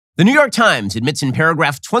The New York Times admits in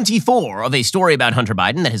paragraph 24 of a story about Hunter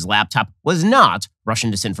Biden that his laptop was not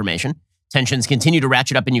Russian disinformation. Tensions continue to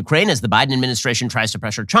ratchet up in Ukraine as the Biden administration tries to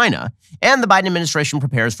pressure China, and the Biden administration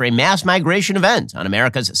prepares for a mass migration event on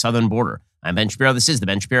America's southern border. I'm Ben Shapiro. This is The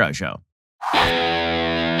Ben Shapiro Show.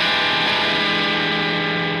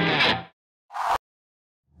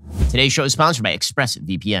 Today's show is sponsored by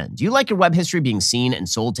ExpressVPN. Do you like your web history being seen and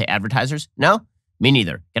sold to advertisers? No? Me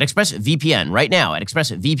neither. Get ExpressVPN right now at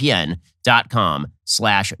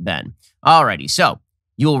expressvpn.com/Ben. Alrighty, so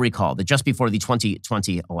you will recall that just before the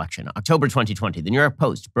 2020 election, October 2020, the New York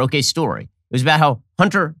Post broke a story. It was about how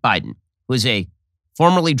Hunter Biden, who is a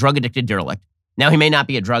formerly drug-addicted derelict, now he may not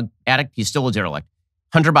be a drug addict, he's still a derelict.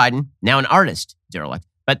 Hunter Biden, now an artist derelict,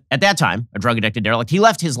 but at that time, a drug-addicted derelict, he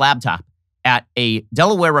left his laptop at a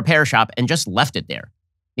Delaware repair shop and just left it there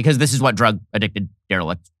because this is what drug-addicted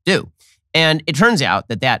derelicts do. And it turns out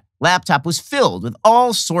that that laptop was filled with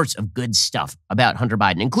all sorts of good stuff about Hunter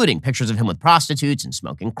Biden, including pictures of him with prostitutes and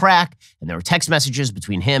smoking crack. And there were text messages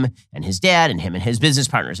between him and his dad and him and his business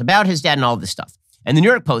partners about his dad and all this stuff. And the New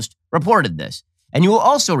York Post reported this. And you will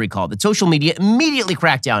also recall that social media immediately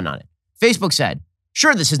cracked down on it. Facebook said,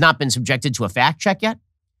 sure, this has not been subjected to a fact check yet,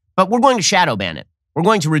 but we're going to shadow ban it. We're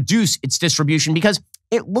going to reduce its distribution because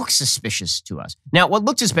it looks suspicious to us. Now, what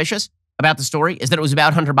looked suspicious about the story is that it was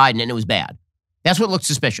about Hunter Biden and it was bad. That's what looked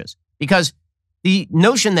suspicious because the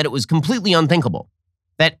notion that it was completely unthinkable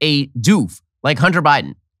that a doof like Hunter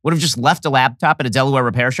Biden would have just left a laptop at a Delaware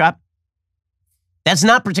repair shop, that's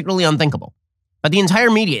not particularly unthinkable. But the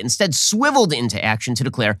entire media instead swiveled into action to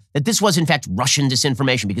declare that this was in fact Russian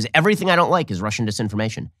disinformation because everything I don't like is Russian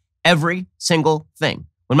disinformation. Every single thing.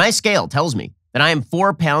 When my scale tells me that I am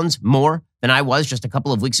 4 pounds more than I was just a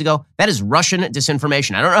couple of weeks ago, that is Russian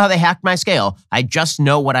disinformation. I don't know how they hacked my scale. I just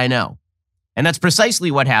know what I know. And that's precisely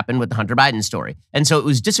what happened with the Hunter Biden story. And so it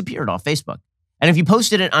was disappeared off Facebook. And if you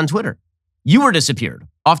posted it on Twitter, you were disappeared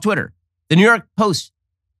off Twitter. The New York Post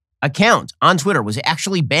account on Twitter was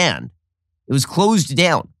actually banned. It was closed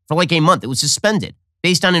down for like a month. It was suspended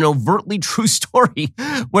based on an overtly true story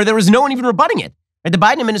where there was no one even rebutting it. The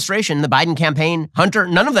Biden administration, the Biden campaign, Hunter,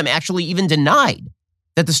 none of them actually even denied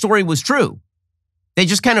that the story was true. They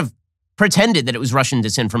just kind of pretended that it was Russian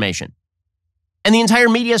disinformation. And the entire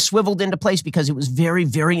media swiveled into place because it was very,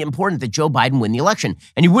 very important that Joe Biden win the election.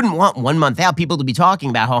 And you wouldn't want 1 month out people to be talking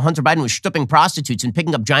about how Hunter Biden was stooping prostitutes and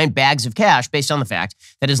picking up giant bags of cash based on the fact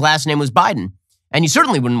that his last name was Biden. And you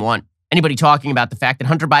certainly wouldn't want anybody talking about the fact that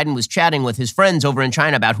Hunter Biden was chatting with his friends over in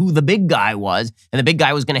China about who the big guy was, and the big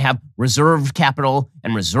guy was going to have reserved capital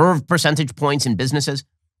and reserved percentage points in businesses.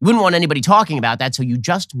 You wouldn't want anybody talking about that, so you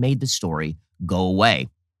just made the story go away.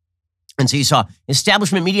 And so you saw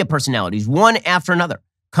establishment media personalities, one after another,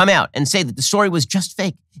 come out and say that the story was just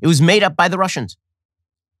fake. It was made up by the Russians.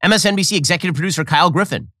 MSNBC executive producer Kyle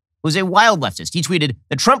Griffin, who is a wild leftist, he tweeted,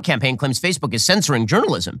 the Trump campaign claims Facebook is censoring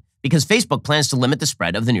journalism because Facebook plans to limit the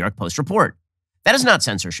spread of the New York Post report. That is not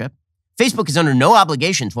censorship. Facebook is under no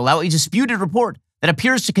obligation to allow a disputed report that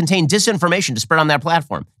appears to contain disinformation to spread on their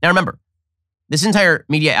platform. Now remember, this entire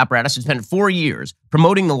media apparatus has spent 4 years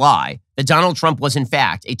promoting the lie that Donald Trump was in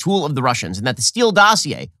fact a tool of the Russians and that the Steele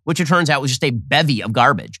dossier, which it turns out was just a bevy of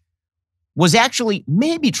garbage, was actually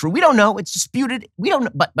maybe true. We don't know. It's disputed. We don't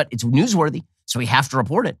know, but it's newsworthy, so we have to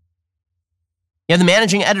report it. You have the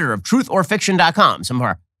managing editor of truthaurfiction.com, some of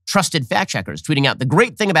our trusted fact checkers, tweeting out, the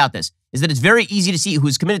great thing about this is that it's very easy to see who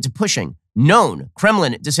is committed to pushing known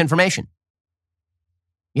Kremlin disinformation.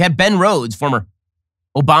 You had Ben Rhodes, former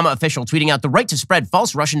Obama official, tweeting out, the right to spread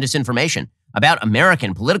false Russian disinformation about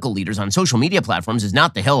American political leaders on social media platforms is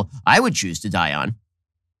not the hill I would choose to die on.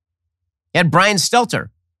 You had Brian Stelter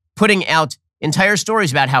putting out entire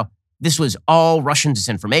stories about how this was all Russian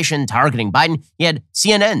disinformation targeting Biden. You had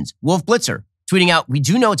CNN's Wolf Blitzer tweeting out, we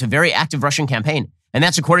do know it's a very active Russian campaign, and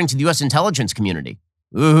that's according to the U.S. intelligence community.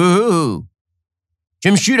 Ooh.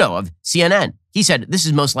 Jim Sciutto of CNN, he said this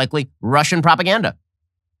is most likely Russian propaganda.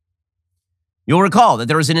 You'll recall that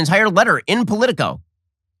there was an entire letter in Politico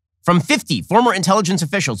from 50 former intelligence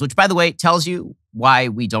officials, which, by the way, tells you why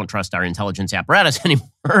we don't trust our intelligence apparatus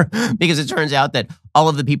anymore, because it turns out that all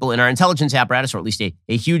of the people in our intelligence apparatus, or at least a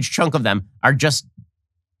huge chunk of them, are just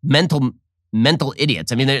mental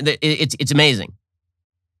idiots. I mean, it's amazing.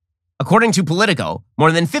 According to Politico,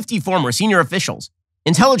 more than 50 former senior officials,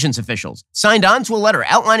 intelligence officials, signed on to a letter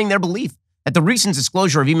outlining their belief that the recent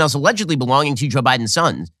disclosure of emails allegedly belonging to Joe Biden's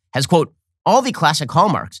sons has, quote, all the classic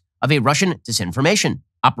hallmarks of a Russian disinformation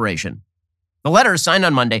operation. The letter, signed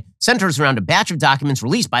on Monday, centers around a batch of documents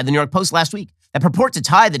released by the New York Post last week that purport to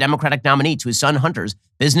tie the Democratic nominee to his son Hunter's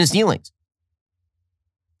business dealings.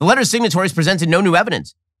 The letter's signatories presented no new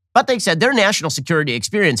evidence, But they said their national security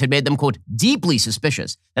experience had made them, quote, deeply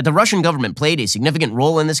suspicious that the Russian government played a significant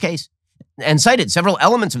role in this case, and cited several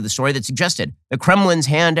elements of the story that suggested the Kremlin's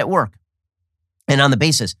hand at work. And on the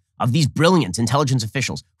basis of these brilliant intelligence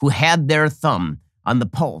officials who had their thumb on the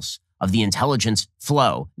pulse of the intelligence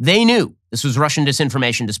flow, they knew this was Russian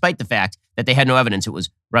disinformation, despite the fact that they had no evidence it was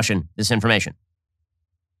Russian disinformation.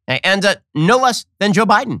 And no less than Joe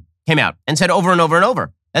Biden came out and said over and over and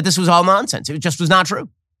over that this was all nonsense. It just was not true.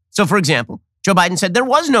 So, for example, Joe Biden said there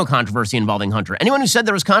was no controversy involving Hunter. Anyone who said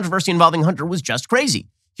there was controversy involving Hunter was just crazy.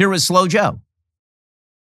 Here was Slow Joe.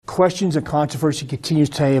 Questions and controversy continues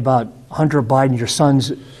today about Hunter Biden, your son's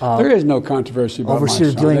there is no controversy about my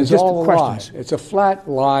son. Dealing, it's just all questions. a lie. It's a flat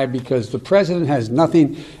lie because the president has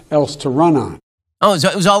nothing else to run on. Oh,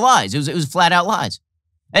 it was all lies. It was flat out lies.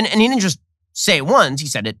 And he didn't just say it once. He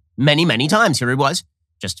said it many, many times. Here he was,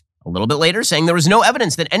 just a little bit later, saying there was no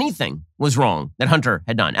evidence that anything was wrong that Hunter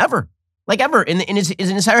had done, ever. Like ever, in his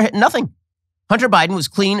entire head, nothing. Hunter Biden was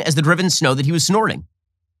clean as the driven snow that he was snorting.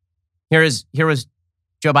 Here was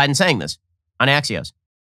Joe Biden saying this on Axios.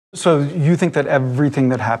 So you think that everything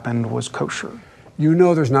that happened was kosher? You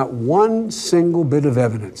know there's not one single bit of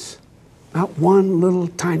evidence, not one little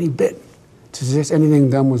tiny bit, to suggest anything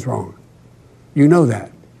done was wrong. You know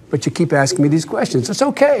that, but you keep asking me these questions. It's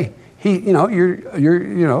okay.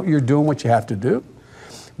 You're doing what you have to do,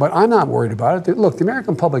 but I'm not worried about it. Look, the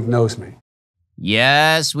American public knows me.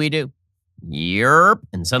 Yes, we do. Yerp.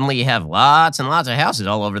 And suddenly you have lots and lots of houses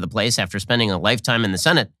all over the place after spending a lifetime in the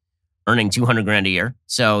Senate, earning $200,000 a year.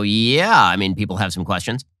 So yeah, I mean, people have some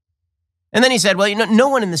questions. And then he said, well, no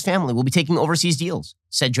one in this family will be taking overseas deals,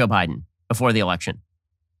 said Joe Biden before the election.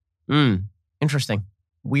 Interesting.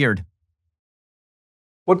 Weird.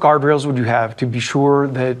 What guardrails would you have to be sure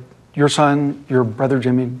that your son, your brother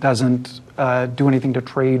Jimmy, doesn't do anything to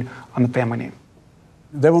trade on the family name?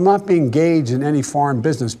 They will not be engaged in any foreign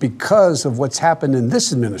business because of what's happened in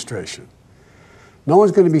this administration. No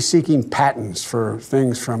one's going to be seeking patents for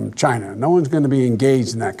things from China. No one's going to be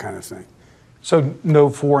engaged in that kind of thing. So no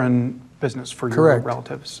foreign business for your Correct.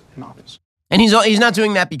 relatives in office. And he's not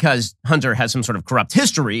doing that because Hunter has some sort of corrupt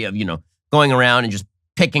history of, going around and just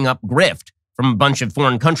picking up grift from a bunch of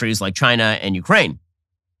foreign countries like China and Ukraine.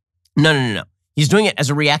 No. He's doing it as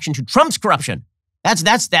a reaction to Trump's corruption. That's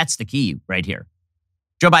the key right here.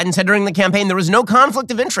 Joe Biden said during the campaign there was no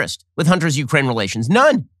conflict of interest with Hunter's Ukraine relations.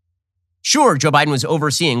 None. Sure, Joe Biden was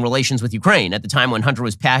overseeing relations with Ukraine at the time when Hunter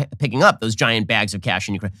was picking up those giant bags of cash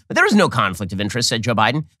in Ukraine. But there was no conflict of interest, said Joe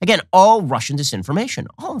Biden. Again, all Russian disinformation,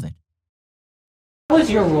 all of it. What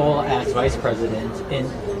was your role as vice president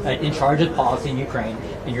in charge of policy in Ukraine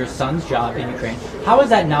and your son's job in Ukraine? How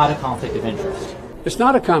is that not a conflict of interest? It's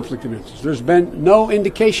not a conflict of interest. There's been no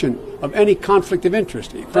indication of any conflict of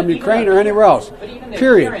interest from Ukraine or anywhere else.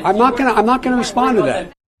 Period. I'm not going to respond to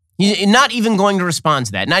that. He's not even going to respond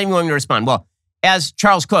to that. Not even going to respond. Well, as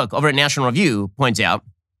Charles Cook over at National Review points out,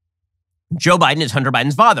 Joe Biden is Hunter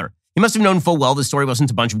Biden's father. He must have known full well the story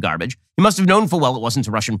wasn't a bunch of garbage. He must have known full well it wasn't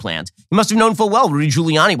a Russian plant. He must have known full well Rudy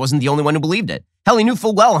Giuliani wasn't the only one who believed it. Hell, he knew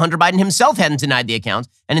full well Hunter Biden himself hadn't denied the account,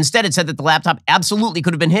 and instead had said that the laptop absolutely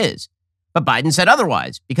could have been his. But Biden said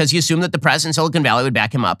otherwise, because he assumed that the press in Silicon Valley would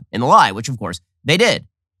back him up in the lie, which of course they did.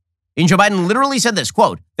 And Joe Biden literally said this,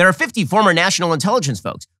 quote, there are 50 former national intelligence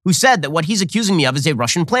folks who said that what he's accusing me of is a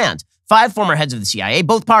Russian plant. 5 former heads of the CIA,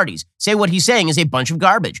 both parties, say what he's saying is a bunch of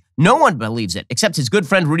garbage. No one believes it, except his good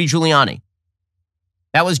friend Rudy Giuliani.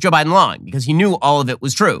 That was Joe Biden lying, because he knew all of it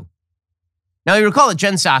was true. Now, you recall that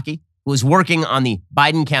Jen Psaki, who was working on the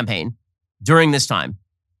Biden campaign during this time,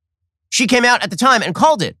 she came out at the time and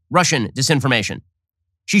called it Russian disinformation.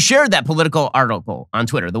 She shared that political article on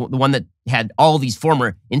Twitter, the one that had all these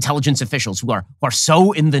former intelligence officials who are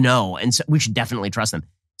so in the know, and so we should definitely trust them,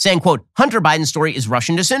 saying, quote, Hunter Biden's story is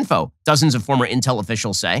Russian disinfo, dozens of former intel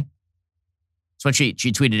officials say. That's what she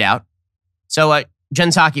tweeted out. So Jen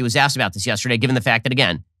Psaki was asked about this yesterday, given the fact that,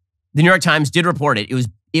 again, the New York Times did report it.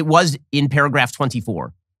 It was in paragraph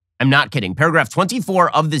 24. I'm not kidding. Paragraph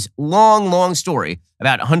 24 of this long story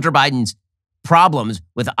about Hunter Biden's problems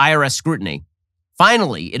with IRS scrutiny.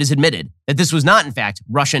 Finally, it is admitted that this was not, in fact,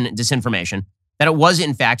 Russian disinformation, that it was,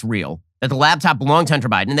 in fact, real, that the laptop belonged to Hunter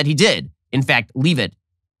Biden, and that he did, in fact, leave it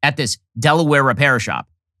at this Delaware repair shop.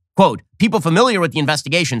 Quote, people familiar with the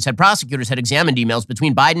investigation said prosecutors had examined emails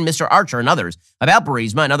between Biden, Mr. Archer, and others about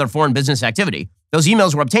Burisma and other foreign business activity. Those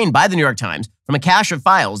emails were obtained by the New York Times from a cache of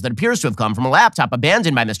files that appears to have come from a laptop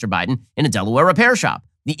abandoned by Mr. Biden in a Delaware repair shop.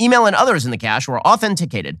 The email and others in the cache were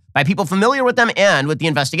authenticated by people familiar with them and with the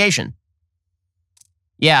investigation.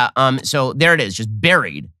 Yeah, so there it is, just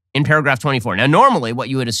buried in paragraph 24. Now, normally what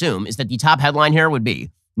you would assume is that the top headline here would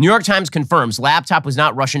be New York Times confirms laptop was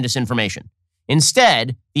not Russian disinformation.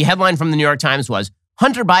 Instead, the headline from the New York Times was,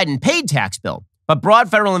 Hunter Biden paid tax bill, but broad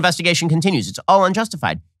federal investigation continues. It's all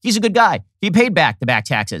unjustified. He's a good guy. He paid back the back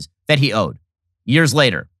taxes that he owed years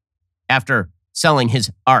later after selling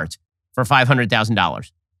his art for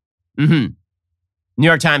 $500,000. New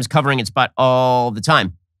York Times covering its butt all the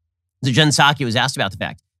time. So Jen Psaki was asked about the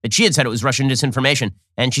fact that she had said it was Russian disinformation,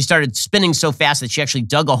 and she started spinning so fast that she actually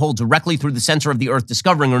dug a hole directly through the center of the Earth,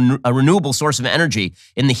 discovering a renewable source of energy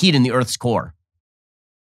in the heat in the Earth's core.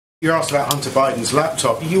 You're asked about Hunter Biden's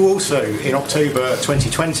laptop. You also, in October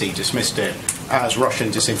 2020, dismissed it as Russian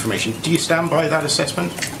disinformation. Do you stand by that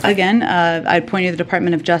assessment? Again, I'd point you to the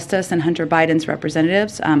Department of Justice and Hunter Biden's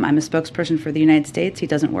representatives. I'm a spokesperson for the United States. He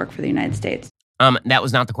doesn't work for the United States. That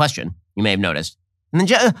was not the question, you may have noticed. And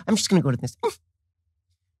then I'm just going to go to this.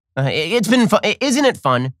 It's been fun. Isn't it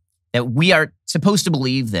fun that we are supposed to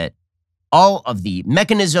believe that all of the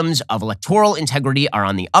mechanisms of electoral integrity are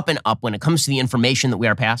on the up and up when it comes to the information that we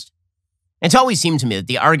are passed? It's always seemed to me that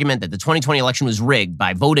the argument that the 2020 election was rigged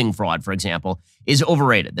by voting fraud, for example, is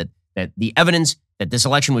overrated, that the evidence that this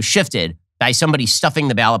election was shifted by somebody stuffing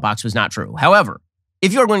the ballot box was not true. However,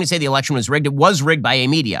 if you're going to say the election was rigged, it was rigged by a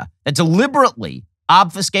media that deliberately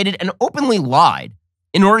obfuscated and openly lied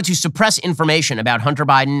in order to suppress information about Hunter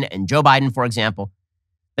Biden and Joe Biden, for example,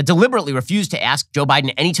 that deliberately refused to ask Joe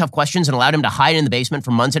Biden any tough questions and allowed him to hide in the basement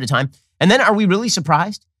for months at a time. And then are we really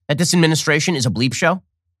surprised that this administration is a bleep show?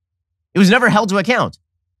 It was never held to account.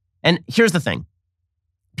 And here's the thing.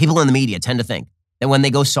 People in the media tend to think that when they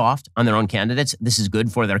go soft on their own candidates, this is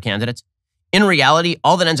good for their candidates. In reality,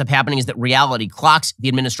 all that ends up happening is that reality clocks the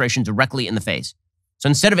administration directly in the face. So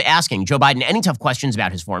instead of asking Joe Biden any tough questions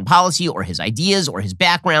about his foreign policy or his ideas or his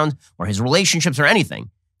background or his relationships or anything,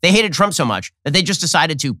 they hated Trump so much that they just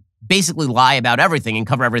decided to basically lie about everything and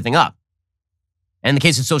cover everything up. And in the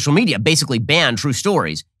case of social media, basically ban true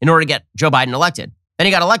stories in order to get Joe Biden elected. Then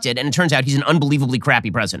he got elected, and it turns out he's an unbelievably crappy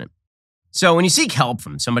president. So when you seek help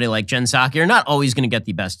from somebody like Jen Psaki, you're not always going to get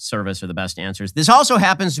the best service or the best answers. This also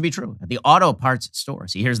happens to be true at the auto parts store.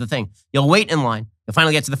 See, here's the thing. You'll wait in line. You'll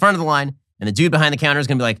finally get to the front of the line, and the dude behind the counter is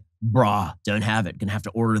going to be like, brah, don't have it. Going to have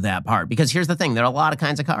to order that part. Because here's the thing. There are a lot of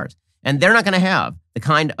kinds of cars. And they're not going to have the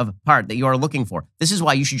kind of part that you are looking for. This is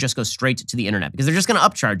why you should just go straight to the internet, because they're just going to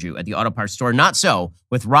upcharge you at the auto parts store. Not so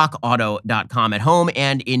with rockauto.com at home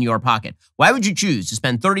and in your pocket. Why would you choose to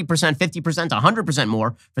spend 30%, 50%, 100%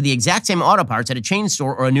 more for the exact same auto parts at a chain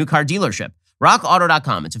store or a new car dealership?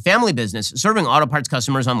 RockAuto.com. It's a family business serving auto parts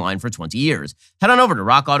customers online for 20 years. Head on over to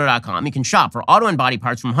RockAuto.com. You can shop for auto and body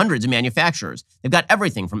parts from hundreds of manufacturers. They've got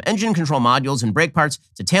everything from engine control modules and brake parts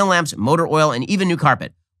to tail lamps, motor oil, and even new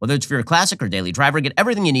carpet. Whether it's for your classic or daily driver, get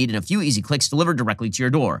everything you need in a few easy clicks delivered directly to your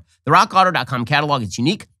door. The RockAuto.com catalog is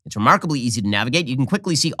unique. It's remarkably easy to navigate. You can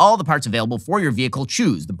quickly see all the parts available for your vehicle.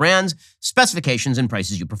 Choose the brands, specifications, and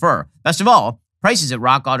prices you prefer. Best of all, prices at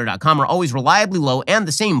RockAuto.com are always reliably low and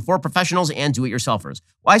the same for professionals and do-it-yourselfers.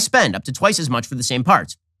 Why spend up to twice as much for the same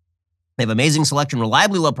parts? They have amazing selection,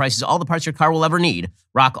 reliably low prices, all the parts your car will ever need.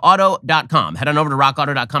 RockAuto.com. Head on over to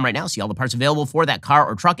RockAuto.com right now. See all the parts available for that car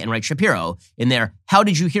or truck and write Shapiro in their How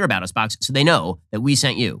Did You Hear About Us box so they know that we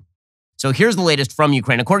sent you. So here's the latest from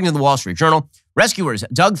Ukraine. According to the Wall Street Journal, rescuers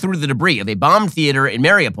dug through the debris of a bombed theater in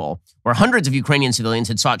Mariupol, where hundreds of Ukrainian civilians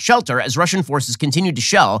had sought shelter as Russian forces continued to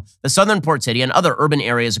shell the southern port city and other urban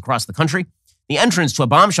areas across the country. The entrance to a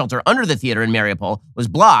bomb shelter under the theater in Mariupol was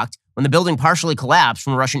blocked when the building partially collapsed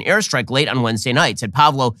from a Russian airstrike late on Wednesday night, said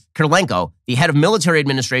Pavlo Kirilenko, the head of military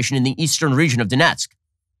administration in the eastern region of Donetsk.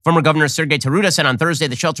 Former Governor Sergei Taruta said on Thursday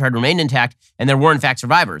the shelter had remained intact and there were in fact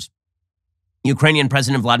survivors. Ukrainian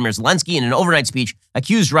President Vladimir Zelensky, in an overnight speech,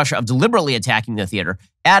 accused Russia of deliberately attacking the theater,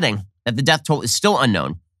 adding that the death toll is still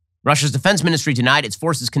unknown. Russia's defense ministry denied its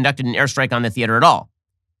forces conducted an airstrike on the theater at all.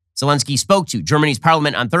 Zelensky spoke to Germany's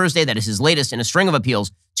parliament on Thursday. That is his latest in a string of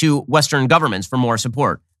appeals to Western governments for more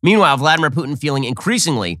support. Meanwhile, Vladimir Putin feeling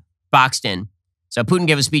increasingly boxed in. So Putin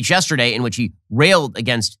gave a speech yesterday in which he railed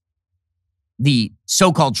against the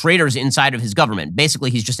so-called traitors inside of his government. Basically,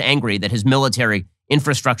 he's just angry that his military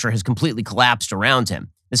infrastructure has completely collapsed around him.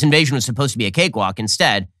 This invasion was supposed to be a cakewalk.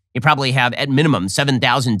 Instead, you probably have at minimum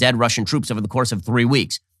 7,000 dead Russian troops over the course of 3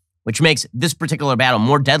 weeks, which makes this particular battle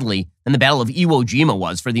more deadly than the Battle of Iwo Jima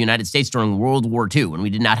was for the United States during World War II, when we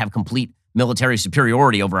did not have complete military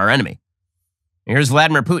superiority over our enemy. And here's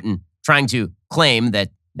Vladimir Putin trying to claim that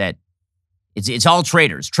it's all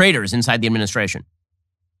traitors inside the administration.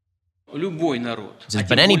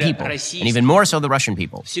 But any people, and even more so the Russian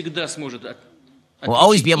people, will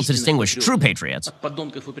always be able to distinguish true patriots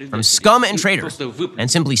from scum and traitors and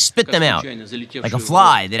simply spit them out like a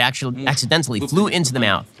fly that actually accidentally flew into the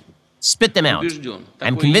mouth. Spit them out.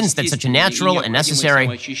 I'm convinced that such a natural and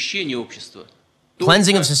necessary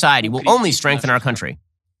cleansing of society will only strengthen our country.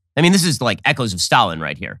 I mean, this is like echoes of Stalin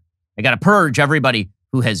right here. I got to purge everybody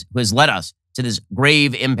who has led us to this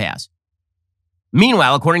grave impasse.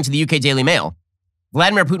 Meanwhile, according to the UK Daily Mail,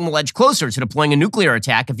 Vladimir Putin will edge closer to deploying a nuclear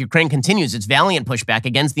attack if Ukraine continues its valiant pushback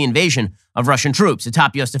against the invasion of Russian troops, a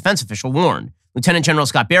top U.S. defense official warned. Lieutenant General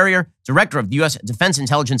Scott Barrier, director of the U.S. Defense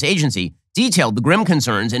Intelligence Agency, detailed the grim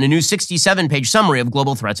concerns in a new 67-page summary of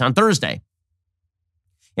global threats on Thursday.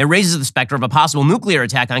 It raises the specter of a possible nuclear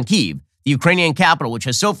attack on Kyiv, the Ukrainian capital, which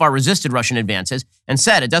has so far resisted Russian advances, and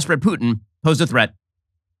said a desperate Putin posed a threat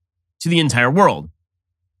to the entire world.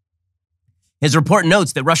 His report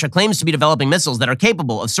notes that Russia claims to be developing missiles that are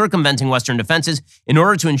capable of circumventing Western defenses in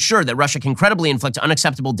order to ensure that Russia can credibly inflict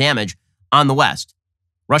unacceptable damage on the West.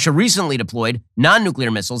 Russia recently deployed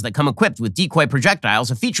non-nuclear missiles that come equipped with decoy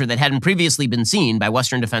projectiles, a feature that hadn't previously been seen by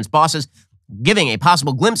Western defense bosses, giving a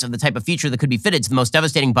possible glimpse of the type of feature that could be fitted to the most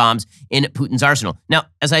devastating bombs in Putin's arsenal. Now,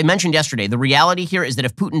 as I mentioned yesterday, the reality here is that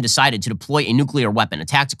if Putin decided to deploy a nuclear weapon, a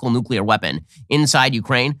tactical nuclear weapon inside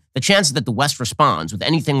Ukraine, the chances that the West responds with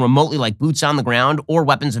anything remotely like boots on the ground or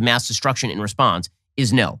weapons of mass destruction in response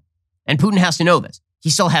is nil. And Putin has to know this. He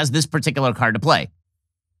still has this particular card to play.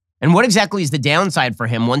 And what exactly is the downside for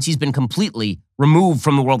him once he's been completely removed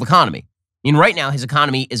from the world economy? I mean, right now, his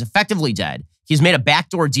economy is effectively dead. He's made a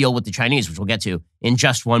backdoor deal with the Chinese, which we'll get to in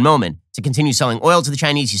just one moment, to continue selling oil to the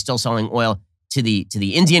Chinese. He's still selling oil to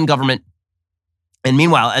the Indian government. And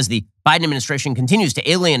meanwhile, as the Biden administration continues to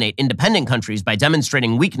alienate independent countries by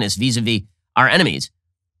demonstrating weakness vis-a-vis our enemies,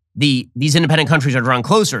 these independent countries are drawn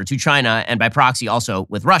closer to China and by proxy also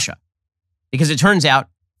with Russia. Because it turns out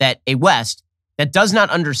that a West that does not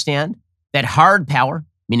understand that hard power,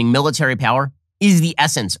 meaning military power, is the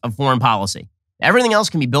essence of foreign policy. Everything else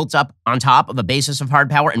can be built up on top of a basis of hard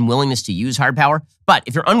power and willingness to use hard power. But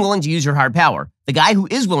if you're unwilling to use your hard power, the guy who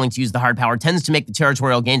is willing to use the hard power tends to make the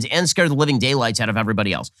territorial gains and scare the living daylights out of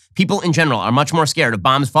everybody else. People in general are much more scared of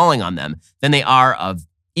bombs falling on them than they are of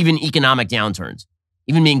even economic downturns,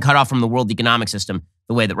 even being cut off from the world economic system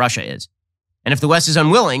the way that Russia is. And if the West is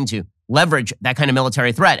unwilling to leverage that kind of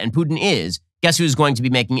military threat, and Putin is, guess who's going to be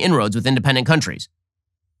making inroads with independent countries?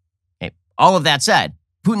 Okay. All of that said,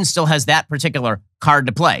 Putin still has that particular card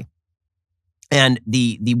to play. And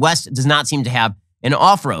the West does not seem to have an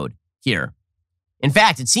off-road here. In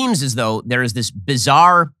fact, it seems as though there is this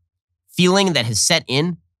bizarre feeling that has set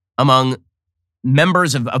in among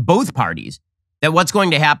members of both parties that what's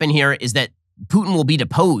going to happen here is that Putin will be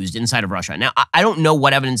deposed inside of Russia. Now, I don't know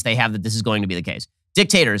what evidence they have that this is going to be the case.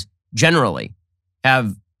 Dictators generally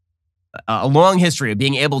have a long history of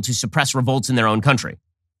being able to suppress revolts in their own country.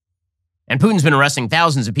 And Putin's been arresting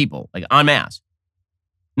thousands of people, like en masse.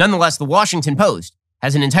 Nonetheless, the Washington Post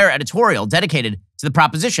has an entire editorial dedicated to the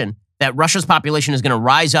proposition that Russia's population is going to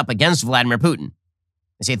rise up against Vladimir Putin.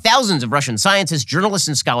 They say thousands of Russian scientists, journalists,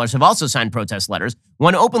 and scholars have also signed protest letters.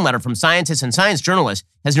 One open letter from scientists and science journalists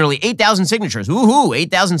has nearly 8,000 signatures. Woohoo,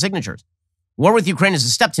 8,000 signatures. War with Ukraine is a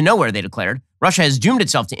step to nowhere, they declared. Russia has doomed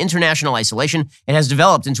itself to international isolation and has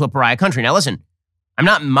developed into a pariah country. Now listen, I'm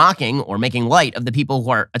not mocking or making light of the people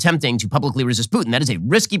who are attempting to publicly resist Putin. That is a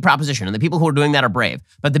risky proposition, and the people who are doing that are brave.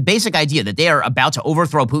 But the basic idea that they are about to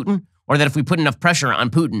overthrow Putin, or that if we put enough pressure on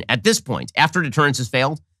Putin at this point, after deterrence has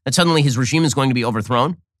failed, that suddenly his regime is going to be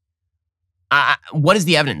overthrown, what is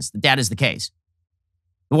the evidence that that is the case?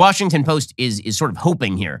 The Washington Post is sort of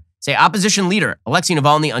hoping here. Say, opposition leader Alexei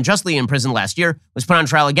Navalny, unjustly imprisoned last year, was put on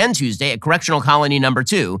trial again Tuesday at Correctional Colony Number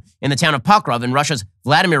 2 in the town of Pokrov in Russia's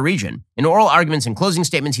Vladimir region. In oral arguments and closing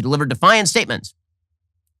statements, he delivered defiant statements.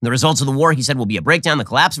 The results of the war, he said, will be a breakdown, the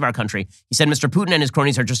collapse of our country. He said Mr. Putin and his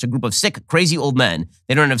cronies are just a group of sick, crazy old men.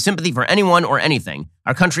 They don't have sympathy for anyone or anything.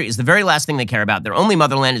 Our country is the very last thing they care about. Their only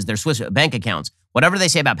motherland is their Swiss bank accounts. Whatever they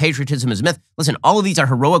say about patriotism is myth. Listen, all of these are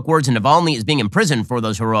heroic words, and Navalny is being imprisoned for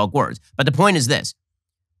those heroic words. But the point is this.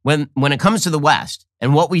 When it comes to the West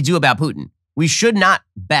and what we do about Putin, we should not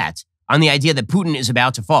bet on the idea that Putin is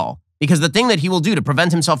about to fall, because the thing that he will do to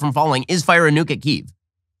prevent himself from falling is fire a nuke at Kyiv.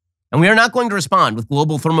 And we are not going to respond with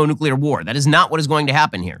global thermonuclear war. That is not what is going to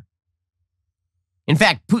happen here. In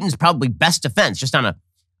fact, Putin's probably best defense, just on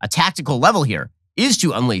a tactical level here, is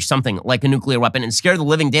to unleash something like a nuclear weapon and scare the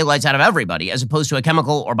living daylights out of everybody, as opposed to a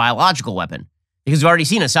chemical or biological weapon. Because we've already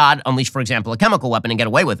seen Assad unleash, for example, a chemical weapon and get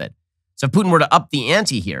away with it. So if Putin were to up the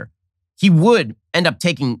ante here, he would end up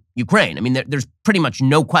taking Ukraine. I mean, there's pretty much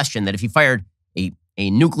no question that if he fired a a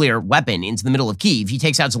nuclear weapon into the middle of Kyiv. He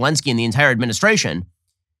takes out Zelensky and the entire administration,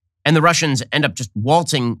 and the Russians end up just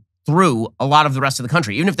waltzing through a lot of the rest of the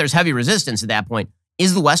country. Even if there's heavy resistance at that point,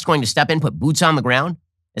 is the West going to step in, put boots on the ground,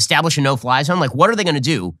 establish a no-fly zone? Like, what are they going to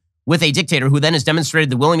do with a dictator who then has demonstrated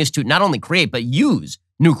the willingness to not only create, but use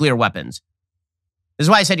nuclear weapons? This is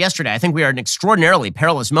why I said yesterday, I think we are at an extraordinarily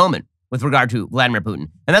perilous moment with regard to Vladimir Putin.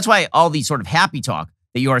 And that's why all the sort of happy talk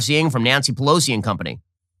that you are seeing from Nancy Pelosi and company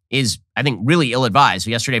is, I think, really ill-advised. So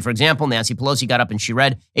yesterday, for example, Nancy Pelosi got up and she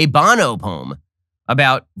read a Bono poem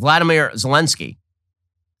about Vladimir Zelensky.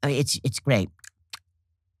 I mean, it's great.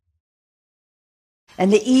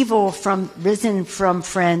 And the evil risen from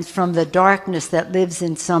friends, from the darkness that lives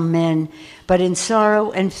in some men, but in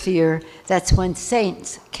sorrow and fear, that's when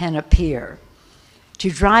saints can appear, to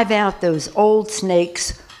drive out those old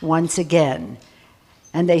snakes once again.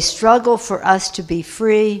 And they struggle for us to be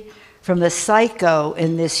free from the psycho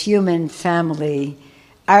in this human family.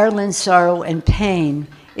 Ireland's sorrow and pain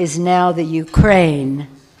is now the Ukraine,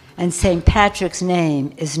 and St. Patrick's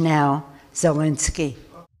name is now Zelensky.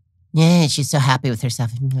 Yeah, she's so happy with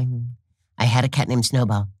herself. I had a cat named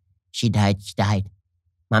Snowball. She died.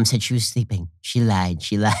 Mom said she was sleeping. She lied.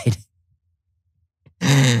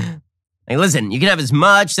 Hey, listen, you can have as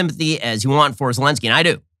much sympathy as you want for Zelensky, and I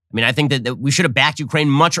do. I mean, I think that we should have backed Ukraine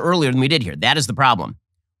much earlier than we did here. That is the problem.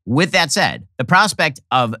 With that said, the prospect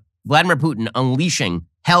of Vladimir Putin unleashing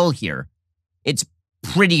hell here, it's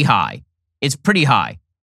pretty high.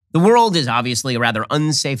 The world is obviously a rather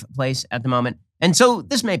unsafe place at the moment. And so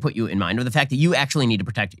this may put you in mind of the fact that you actually need to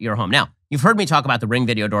protect your home. Now, you've heard me talk about the Ring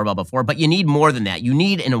video doorbell before, but you need more than that. You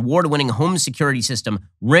need an award-winning home security system,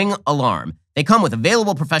 Ring Alarm. They come with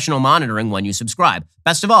available professional monitoring when you subscribe.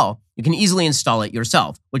 Best of all, you can easily install it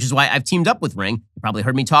yourself, which is why I've teamed up with Ring. You probably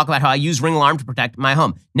heard me talk about how I use Ring Alarm to protect my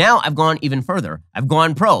home. Now I've gone even further. I've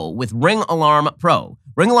gone pro with Ring Alarm Pro.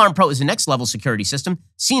 Ring Alarm Pro is the next level security system.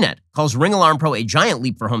 CNET calls Ring Alarm Pro a giant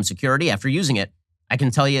leap for home security. After using it, I can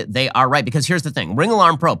tell you they are right, because here's the thing. Ring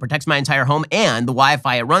Alarm Pro protects my entire home and the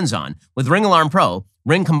Wi-Fi it runs on. With Ring Alarm Pro,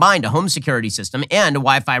 Ring combined a home security system and a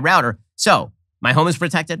Wi-Fi router. So my home is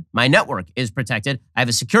protected. My network is protected. I have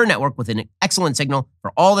a secure network with an excellent signal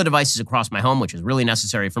for all the devices across my home, which is really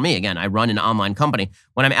necessary for me. Again, I run an online company.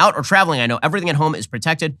 When I'm out or traveling, I know everything at home is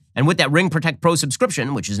protected. And with that Ring Protect Pro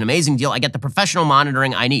subscription, which is an amazing deal, I get the professional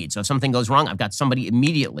monitoring I need. So if something goes wrong, I've got somebody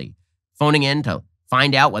immediately phoning in to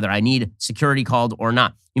find out whether I need security called or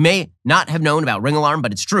not. You may not have known about Ring Alarm,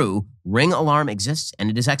 but it's true. Ring Alarm exists, and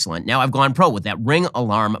it is excellent. Now I've gone pro with that Ring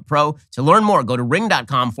Alarm Pro. To learn more, go to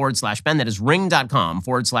ring.com/Ben. That is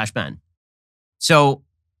ring.com/Ben. So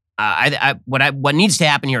what needs to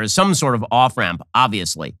happen here is some sort of off-ramp,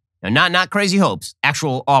 obviously. Now, not crazy hopes,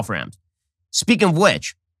 actual off-ramps. Speaking of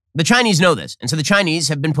which, the Chinese know this, and so the Chinese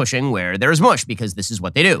have been pushing where there is mush, because this is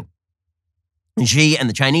what they do. Xi and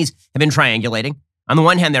the Chinese have been triangulating. On the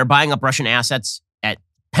one hand, they're buying up Russian assets at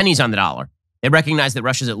pennies on the dollar. They recognize that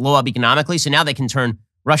Russia's at low ebb economically, so now they can turn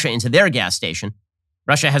Russia into their gas station.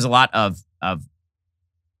 Russia has a lot of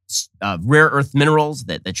rare earth minerals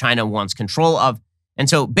that China wants control of. And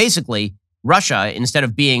so basically, Russia, instead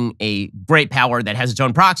of being a great power that has its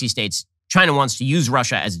own proxy states, China wants to use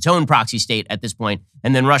Russia as its own proxy state at this point,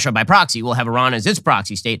 and then Russia by proxy will have Iran as its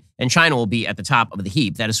proxy state, and China will be at the top of the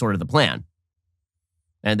heap. That is sort of the plan.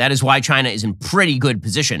 And that is why China is in pretty good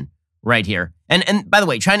position right here. And by the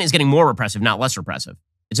way, China is getting more repressive, not less repressive.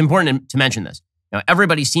 It's important to mention this. Now,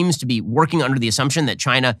 everybody seems to be working under the assumption that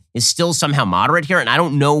China is still somehow moderate here, and I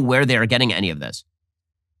don't know where they're getting any of this.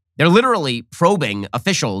 They're literally probing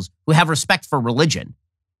officials who have respect for religion.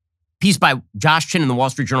 Piece by Josh Chin in the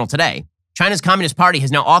Wall Street Journal today. China's Communist Party has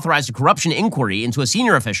now authorized a corruption inquiry into a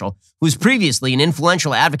senior official who was previously an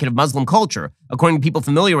influential advocate of Muslim culture, according to people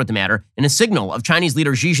familiar with the matter, in a signal of Chinese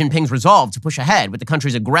leader Xi Jinping's resolve to push ahead with the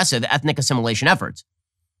country's aggressive ethnic assimilation efforts.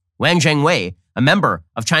 Wang Zhengwei, a member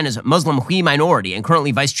of China's Muslim Hui minority and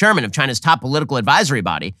currently vice chairman of China's top political advisory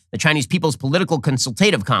body, the Chinese People's Political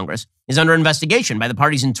Consultative Congress, is under investigation by the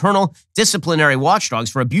party's internal disciplinary watchdogs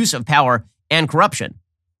for abuse of power and corruption.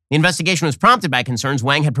 The investigation was prompted by concerns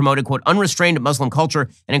Wang had promoted, quote, unrestrained Muslim culture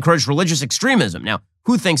and encouraged religious extremism. Now,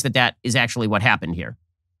 who thinks that that is actually what happened here?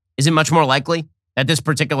 Is it much more likely that this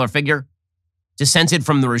particular figure dissented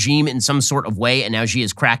from the regime in some sort of way and now Xi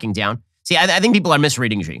is cracking down? See, I think people are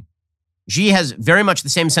misreading Xi. Xi has very much the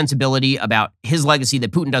same sensibility about his legacy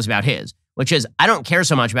that Putin does about his, which is, I don't care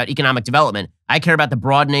so much about economic development. I care about the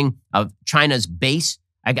broadening of China's base.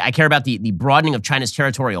 I care about the broadening of China's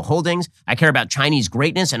territorial holdings. I care about Chinese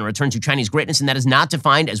greatness and a return to Chinese greatness, and that is not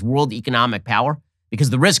defined as world economic power,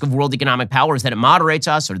 because the risk of world economic power is that it moderates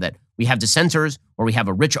us or that we have dissenters, or we have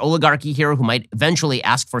a rich oligarchy here who might eventually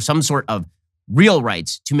ask for some sort of real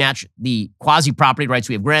rights to match the quasi-property rights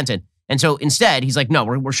we have granted. And so instead, he's like, no,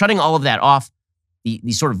 we're shutting all of that off.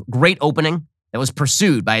 The sort of great opening that was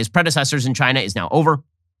pursued by his predecessors in China is now over.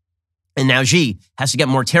 And now Xi has to get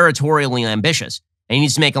more territorially ambitious, and he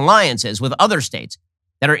needs to make alliances with other states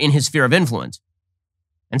that are in his sphere of influence.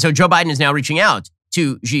 And so Joe Biden is now reaching out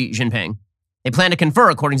to Xi Jinping. They plan to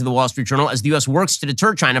confer, according to the Wall Street Journal, as the U.S. works to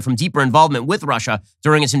deter China from deeper involvement with Russia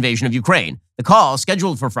during its invasion of Ukraine. The call,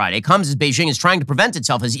 scheduled for Friday, comes as Beijing is trying to prevent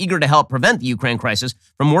itself as eager to help prevent the Ukraine crisis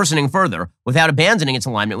from worsening further without abandoning its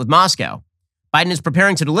alignment with Moscow. Biden is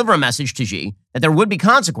preparing to deliver a message to Xi that there would be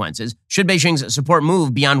consequences should Beijing's support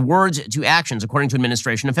move beyond words to actions, according to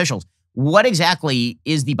administration officials. What exactly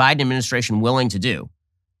is the Biden administration willing to do?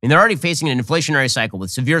 I mean, they're already facing an inflationary cycle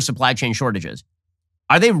with severe supply chain shortages.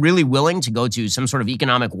 Are they really willing to go to some sort of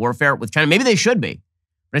economic warfare with China? Maybe they should be,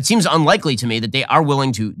 but it seems unlikely to me that they are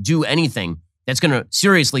willing to do anything that's going to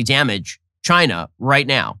seriously damage China right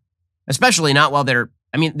now, especially not while they're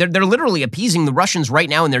literally appeasing the Russians right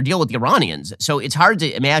now in their deal with the Iranians. So it's hard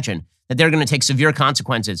to imagine that they're going to take severe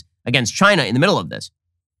consequences against China in the middle of this.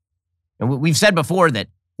 And we've said before that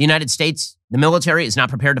the United States, the military, is not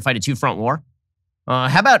prepared to fight a two-front war.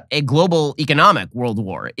 How about a global economic world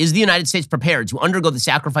war? Is the United States prepared to undergo the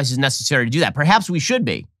sacrifices necessary to do that? Perhaps we should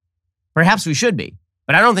be. Perhaps we should be.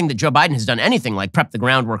 But I don't think that Joe Biden has done anything like prep the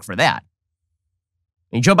groundwork for that.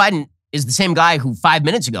 I mean, Joe Biden is the same guy who 5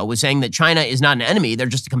 minutes ago was saying that China is not an enemy, they're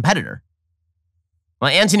just a competitor.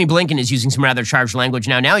 Well, Antony Blinken is using some rather charged language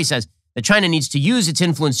now. Now he says that China needs to use its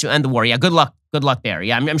influence to end the war. Yeah, good luck there.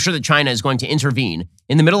 Yeah, I'm sure that China is going to intervene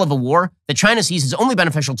in the middle of a war that China sees as only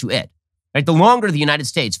beneficial to it. Right? The longer the United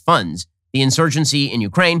States funds the insurgency in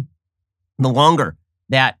Ukraine, the longer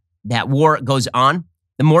that war goes on,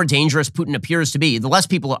 the more dangerous Putin appears to be. The less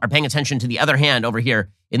people are paying attention to the other hand over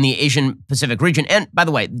here in the Asian Pacific region. And by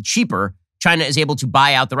the way, the cheaper China is able to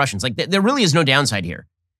buy out the Russians. Like there really is no downside here.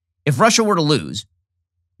 If Russia were to lose,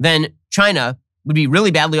 then China would be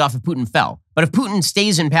really badly off if Putin fell. But if Putin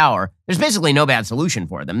stays in power, there's basically no bad solution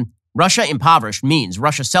for them. Russia impoverished means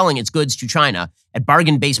Russia selling its goods to China at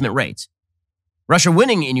bargain basement rates. Russia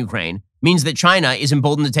winning in Ukraine means that China is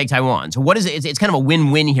emboldened to take Taiwan. So what is it? It's kind of a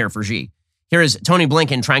win-win here for Xi. Here is Tony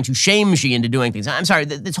Blinken trying to shame Xi into doing things. I'm sorry,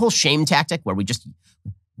 this whole shame tactic where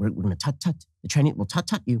we're going to tut-tut, the Chinese will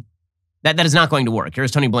tut-tut you. That is not going to work.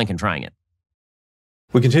 Here's Tony Blinken trying it.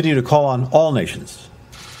 We continue to call on all nations,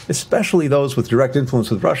 especially those with direct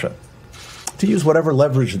influence with Russia, to use whatever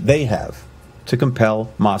leverage they have to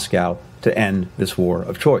compel Moscow to end this war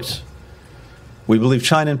of choice. We believe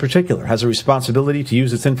China in particular has a responsibility to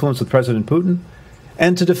use its influence with President Putin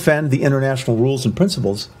and to defend the international rules and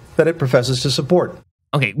principles that it professes to support.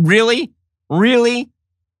 Okay, really? Really?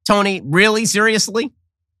 Tony, really? Seriously?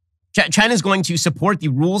 China's going to support the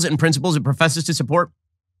rules and principles it professes to support?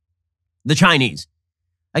 The Chinese.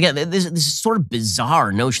 Again, this sort of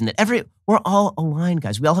bizarre notion that we're all aligned,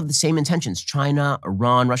 guys. We all have the same intentions. China,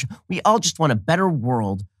 Iran, Russia. We all just want a better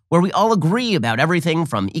world where we all agree about everything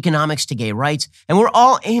from economics to gay rights, and we're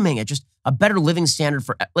all aiming at just a better living standard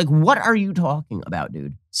for, like, what are you talking about,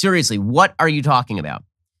 dude? Seriously, what are you talking about?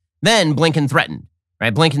 Then Blinken threatened,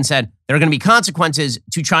 right? Blinken said there are going to be consequences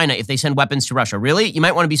to China if they send weapons to Russia. Really? You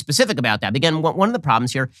might want to be specific about that. Again, one of the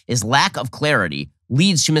problems here is lack of clarity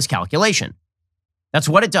leads to miscalculation. That's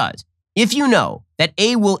what it does. If you know that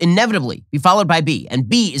A will inevitably be followed by B, and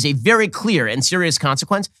B is a very clear and serious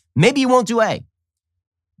consequence, maybe you won't do A.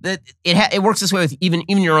 It works this way with even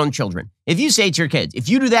your own children. If you say to your kids, if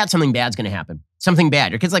you do that, something bad's going to happen. Something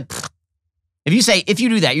bad. Your kid's like, pfft. If you say, if you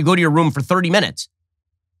do that, you go to your room for 30 minutes.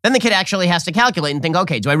 Then the kid actually has to calculate and think,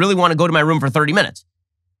 okay, do I really want to go to my room for 30 minutes?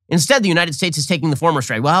 Instead, the United States is taking the former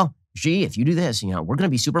straight. Well, Xi, if you do this, we're going to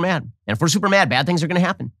be super mad. And if we're super mad, bad things are going to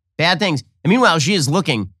happen. Bad things. And meanwhile, Xi is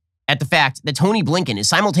looking at the fact that Tony Blinken is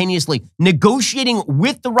simultaneously negotiating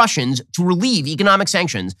with the Russians to relieve economic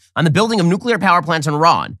sanctions on the building of nuclear power plants in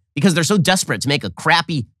Iran because they're so desperate to make a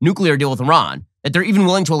crappy nuclear deal with Iran that they're even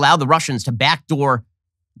willing to allow the Russians to backdoor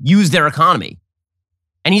use their economy.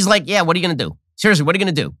 And he's like, yeah, what are you going to do? Seriously, what are you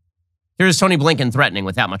going to do? Here's Tony Blinken threatening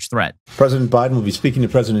without much threat. President Biden will be speaking to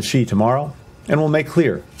President Xi tomorrow and will make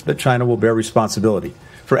clear that China will bear responsibility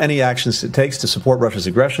for any actions it takes to support Russia's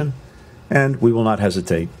aggression, and we will not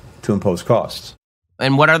hesitate to impose costs.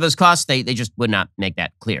 And what are those costs? They just would not make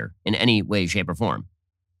that clear in any way, shape, or form.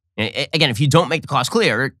 Again, if you don't make the cost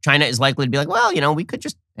clear, China is likely to be like, well, we could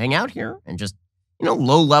just hang out here and just,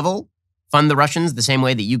 low level fund the Russians the same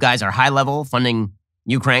way that you guys are high level funding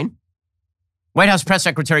Ukraine. White House Press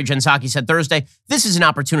Secretary Jen Psaki said Thursday, this is an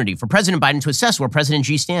opportunity for President Biden to assess where President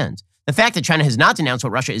Xi stands. The fact that China has not denounced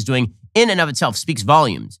what Russia is doing in and of itself speaks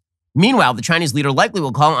volumes. Meanwhile, the Chinese leader likely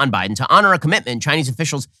will call on Biden to honor a commitment Chinese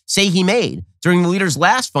officials say he made during the leader's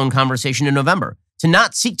last phone conversation in November, to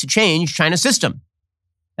not seek to change China's system.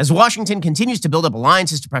 As Washington continues to build up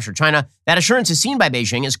alliances to pressure China, that assurance is seen by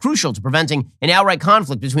Beijing as crucial to preventing an outright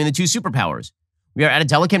conflict between the two superpowers. We are at a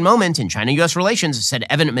delicate moment in China-U.S. relations, said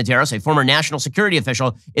Evan Medeiros, a former national security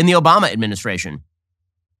official in the Obama administration.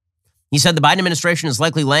 He said the Biden administration is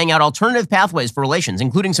likely laying out alternative pathways for relations,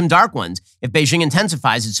 including some dark ones, if Beijing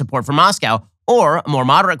intensifies its support for Moscow, or a more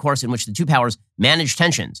moderate course in which the two powers manage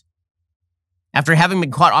tensions. After having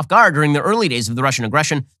been caught off guard during the early days of the Russian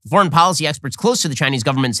aggression, foreign policy experts close to the Chinese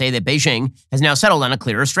government say that Beijing has now settled on a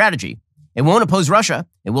clearer strategy. It won't oppose Russia.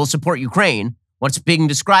 It will support Ukraine. What's being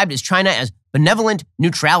described as China as benevolent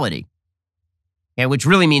neutrality, which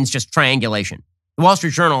really means just triangulation. The Wall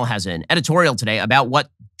Street Journal has an editorial today about what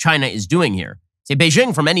China is doing here. Say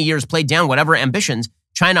Beijing for many years played down whatever ambitions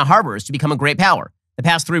China harbors to become a great power. The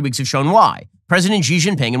past 3 weeks have shown why. President Xi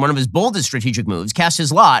Jinping, in one of his boldest strategic moves, cast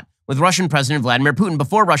his lot with Russian President Vladimir Putin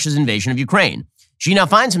before Russia's invasion of Ukraine. Xi now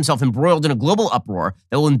finds himself embroiled in a global uproar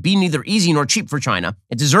that will be neither easy nor cheap for China.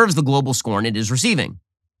 It deserves the global scorn it is receiving.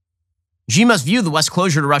 Xi must view the West's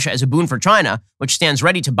closure to Russia as a boon for China, which stands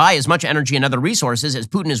ready to buy as much energy and other resources as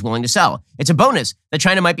Putin is willing to sell. It's a bonus that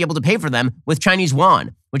China might be able to pay for them with Chinese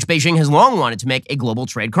yuan, which Beijing has long wanted to make a global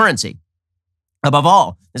trade currency. Above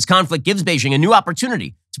all, this conflict gives Beijing a new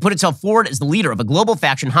opportunity to put itself forward as the leader of a global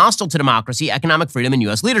faction hostile to democracy, economic freedom, and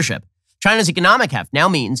U.S. leadership. China's economic heft now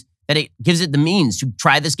means that it gives it the means to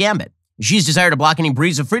try this gambit. Xi's desire to block any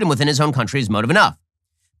breeze of freedom within his own country is motive enough.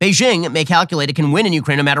 Beijing may calculate it can win in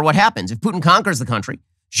Ukraine no matter what happens. If Putin conquers the country,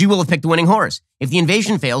 Xi will have picked the winning horse. If the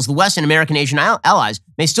invasion fails, the West and American Asian allies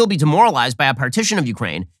may still be demoralized by a partition of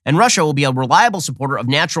Ukraine, and Russia will be a reliable supporter of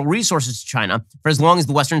natural resources to China for as long as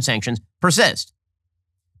the Western sanctions persist.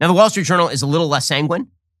 Now, the Wall Street Journal is a little less sanguine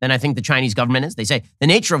than I think the Chinese government is. They say the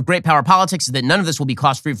nature of great power politics is that none of this will be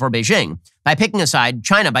cost-free for Beijing. By picking a side,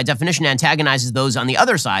 China, by definition, antagonizes those on the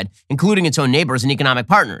other side, including its own neighbors and economic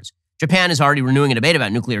partners. Japan is already renewing a debate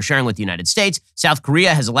about nuclear sharing with the United States. South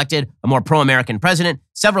Korea has elected a more pro-American president.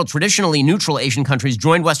 Several traditionally neutral Asian countries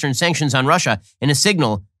joined Western sanctions on Russia in a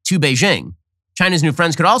signal to Beijing. China's new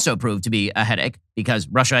friends could also prove to be a headache, because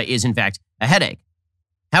Russia is, in fact, a headache.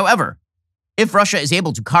 However, if Russia is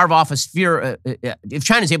able to carve off a sphere, if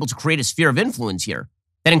China is able to create a sphere of influence here,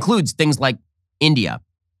 that includes things like India,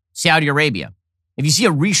 Saudi Arabia, if you see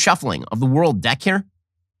a reshuffling of the world deck here,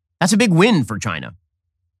 that's a big win for China.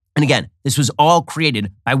 And again, this was all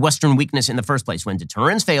created by Western weakness in the first place. When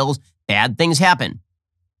deterrence fails, bad things happen.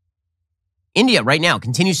 India right now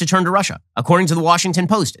continues to turn to Russia, according to the Washington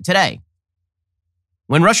Post today.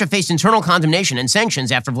 When Russia faced internal condemnation and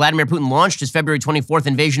sanctions after Vladimir Putin launched his February 24th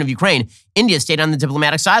invasion of Ukraine, India stayed on the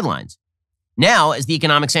diplomatic sidelines. Now, as the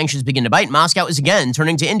economic sanctions begin to bite, Moscow is again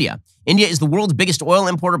turning to India. India is the world's biggest oil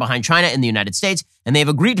importer behind China and the United States, and they have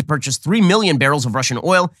agreed to purchase 3 million barrels of Russian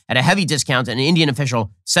oil at a heavy discount, an Indian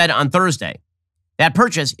official said on Thursday. That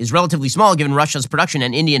purchase is relatively small given Russia's production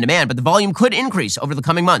and Indian demand, but the volume could increase over the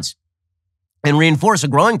coming months and reinforce a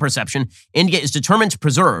growing perception India is determined to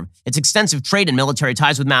preserve its extensive trade and military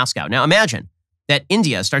ties with Moscow. Now imagine that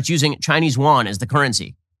India starts using Chinese yuan as the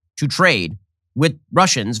currency to trade with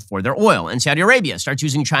Russians for their oil, and Saudi Arabia starts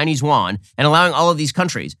using Chinese yuan and allowing all of these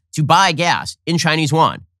countries to buy gas in Chinese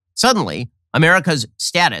yuan. Suddenly, America's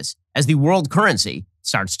status as the world currency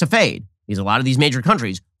starts to fade, because a lot of these major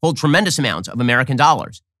countries hold tremendous amounts of American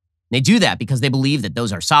dollars. They do that because they believe that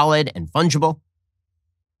those are solid and fungible.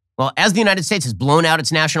 Well, as the United States has blown out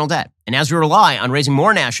its national debt, and as we rely on raising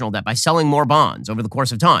more national debt by selling more bonds over the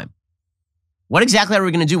course of time, what exactly are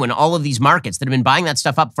we going to do when all of these markets that have been buying that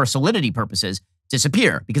stuff up for solidity purposes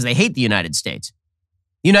disappear because they hate the United States?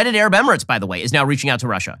 The United Arab Emirates, by the way, is now reaching out to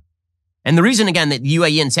Russia. And the reason, again, that the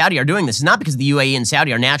UAE and Saudi are doing this is not because the UAE and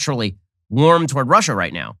Saudi are naturally warm toward Russia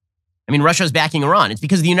right now. I mean, Russia is backing Iran. It's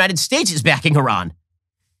because the United States is backing Iran.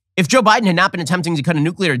 If Joe Biden had not been attempting to cut a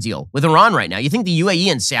nuclear deal with Iran right now, you think the UAE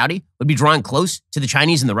and Saudi would be drawing close to the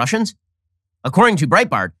Chinese and the Russians? According to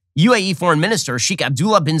Breitbart, UAE Foreign Minister Sheikh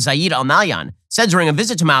Abdullah bin Zayed Al Nahyan said during a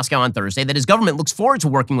visit to Moscow on Thursday that his government looks forward to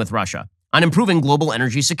working with Russia on improving global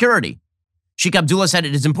energy security. Sheikh Abdullah said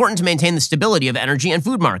it is important to maintain the stability of energy and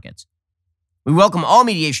food markets. We welcome all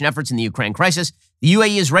mediation efforts in the Ukraine crisis. The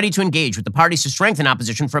UAE is ready to engage with the parties to strengthen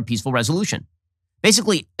opposition for a peaceful resolution.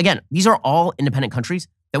 Basically, again, these are all independent countries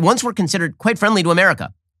that once were considered quite friendly to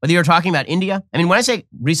America. Whether you're talking about India, I mean, when I say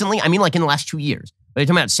recently, I mean like in the last 2 years. Whether you're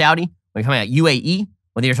talking about Saudi, whether you're talking about UAE,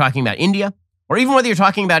 whether you're talking about India, or even whether you're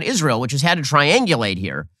talking about Israel, which has had to triangulate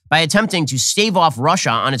here by attempting to stave off Russia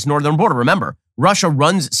on its northern border. Remember, Russia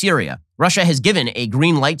runs Syria. Russia has given a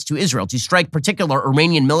green light to Israel to strike particular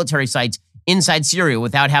Iranian military sites inside Syria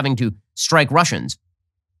without having to strike Russians.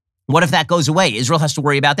 What if that goes away? Israel has to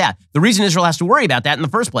worry about that. The reason Israel has to worry about that in the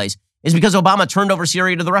first place is because Obama turned over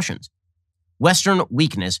Syria to the Russians. Western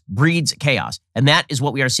weakness breeds chaos, and that is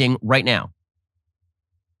what we are seeing right now.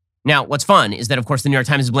 Now, what's fun is that, of course, the New York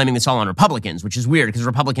Times is blaming this all on Republicans, which is weird because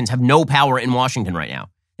Republicans have no power in Washington right now.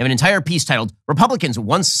 They have an entire piece titled, Republicans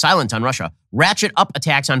Once Silent on Russia, Ratchet Up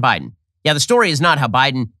Attacks on Biden. Yeah, the story is not how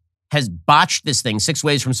Biden has botched this thing 6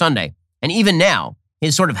 ways from Sunday. And even now,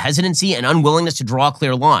 his sort of hesitancy and unwillingness to draw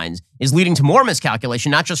clear lines is leading to more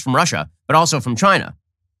miscalculation, not just from Russia, but also from China.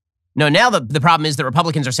 No, now the problem is that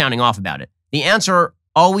Republicans are sounding off about it. The answer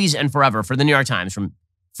always and forever for the New York Times from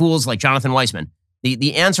fools like Jonathan Weissman,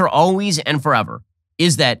 the answer always and forever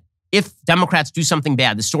is that if Democrats do something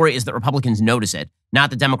bad, the story is that Republicans notice it,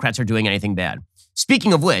 not that Democrats are doing anything bad.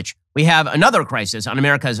 Speaking of which, we have another crisis on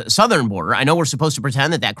America's southern border. I know we're supposed to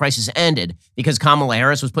pretend that crisis ended because Kamala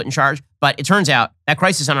Harris was put in charge, but it turns out that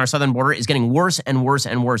crisis on our southern border is getting worse and worse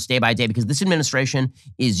and worse day by day because this administration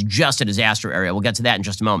is just a disaster area. We'll get to that in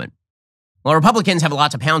just a moment. Well, Republicans have a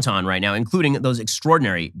lot to pounce on right now, including those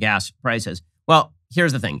extraordinary gas prices. Well,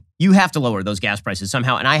 here's the thing. You have to lower those gas prices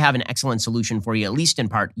somehow, and I have an excellent solution for you, at least in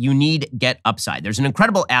part. You need Get Upside. There's an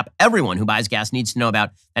incredible app everyone who buys gas needs to know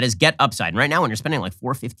about. That is Get Upside. And right now, when you're spending like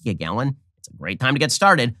 $4.50 a gallon, it's a great time to get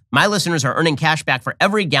started. My listeners are earning cash back for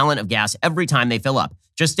every gallon of gas every time they fill up.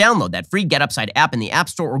 Just download that free Get Upside app in the App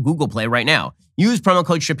Store or Google Play right now. Use promo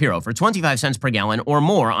code Shapiro for 25 cents per gallon or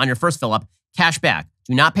more on your first fill up. Cash back.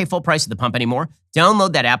 Do not pay full price at the pump anymore.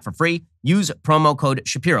 Download that app for free. Use promo code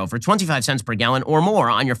Shapiro for 25 cents per gallon or more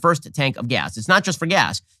on your first tank of gas. It's not just for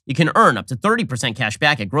gas. You can earn up to 30% cash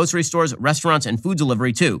back at grocery stores, restaurants, and food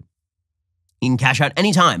delivery too. You can cash out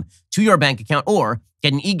anytime to your bank account or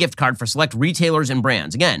get an e-gift card for select retailers and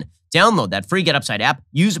brands. Again, download that free Get Upside app.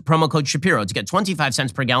 Use promo code Shapiro to get 25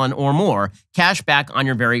 cents per gallon or more cash back on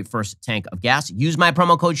your very first tank of gas. Use my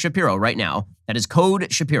promo code Shapiro right now. That is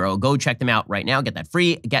code Shapiro. Go check them out right now. Get that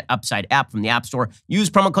free Get Upside app from the App Store. Use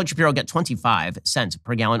promo code Shapiro. Get 25 cents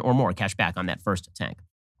per gallon or more cash back on that first tank.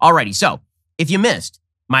 Alrighty, so if you missed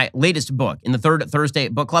my latest book in the Third Thursday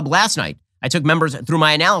Book Club last night, I took members through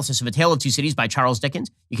my analysis of A Tale of Two Cities by Charles Dickens.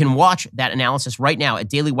 You can watch that analysis right now at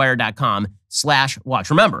dailywire.com/watch.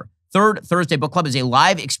 Remember, Third Thursday Book Club is a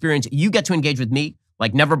live experience. You get to engage with me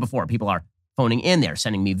like never before. People are phoning in, they're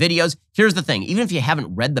sending me videos. Here's the thing. Even if you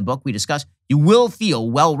haven't read the book we discuss, you will feel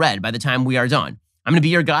well read by the time we are done. I'm going to be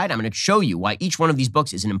your guide. I'm going to show you why each one of these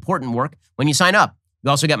books is an important work when you sign up. You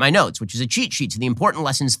also get my notes, which is a cheat sheet to the important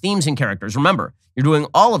lessons, themes, and characters. Remember, you're doing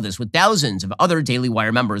all of this with thousands of other Daily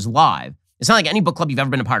Wire members live. It's not like any book club you've ever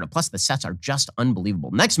been a part of. Plus, the sets are just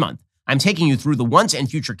unbelievable. Next month, I'm taking you through The Once and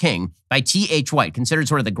Future King by T.H. White, considered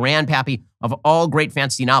sort of the grandpappy of all great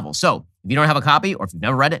fantasy novels. So if you don't have a copy or if you've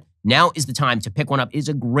never read it, now is the time to pick one up. It is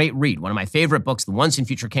a great read. One of my favorite books, The Once and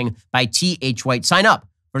Future King by T.H. White. Sign up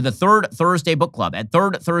for the Third Thursday Book Club at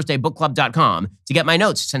thirdthursdaybookclub.com to get my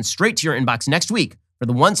notes sent straight to your inbox next week for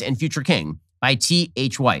The Once and Future King by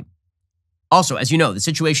T.H. White. Also, as you know, the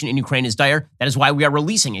situation in Ukraine is dire. That is why we are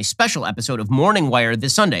releasing a special episode of Morning Wire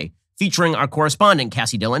this Sunday, featuring our correspondent,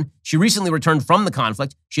 Cassie Dillon. She recently returned from the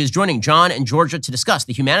conflict. She is joining John and Georgia to discuss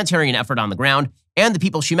the humanitarian effort on the ground and the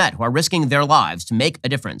people she met who are risking their lives to make a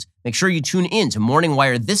difference. Make sure you tune in to Morning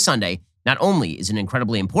Wire this Sunday. Not only is it an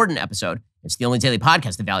incredibly important episode, it's the only daily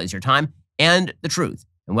podcast that values your time and the truth.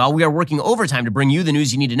 And while we are working overtime to bring you the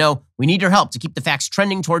news you need to know, we need your help to keep the facts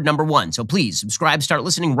trending toward number one. So please subscribe, start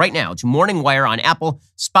listening right now to Morning Wire on Apple,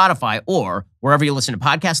 Spotify, or wherever you listen to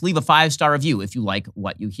podcasts. Leave a 5-star review if you like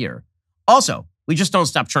what you hear. Also, we just don't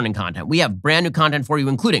stop churning content. We have brand new content for you,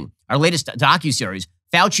 including our latest docuseries,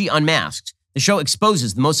 Fauci Unmasked. The show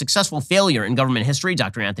exposes the most successful failure in government history,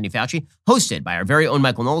 Dr. Anthony Fauci, hosted by our very own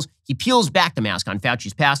Michael Knowles. He peels back the mask on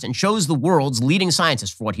Fauci's past and shows the world's leading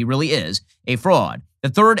scientist for what he really is, a fraud. The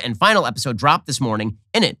third and final episode dropped this morning.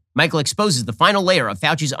 In it, Michael exposes the final layer of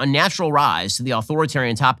Fauci's unnatural rise to the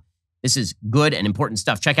authoritarian top. This is good and important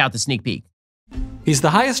stuff. Check out the sneak peek. He's the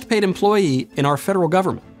highest paid employee in our federal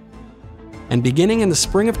government. And beginning in the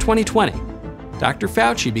spring of 2020, Dr.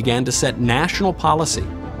 Fauci began to set national policy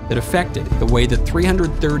that affected the way that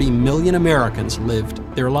 330 million Americans lived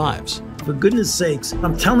their lives. For goodness sakes,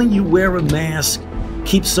 I'm telling you, wear a mask,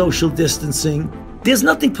 keep social distancing. There's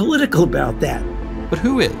nothing political about that. But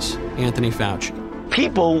who is Anthony Fauci?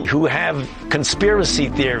 People who have conspiracy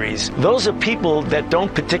theories, those are people that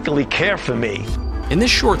don't particularly care for me. In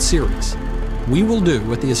this short series, We will do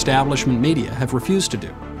what the establishment media have refused to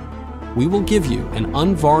do. We will give you an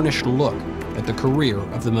unvarnished look at the career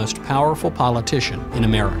of the most powerful politician in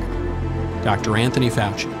America, Dr. Anthony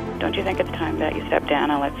Fauci. Don't you think it's time that you step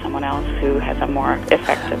down and let someone else who has a more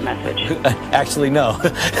effective message? Actually, no.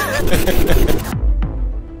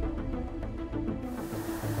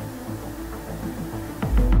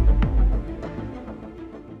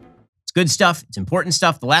 It's good stuff. It's important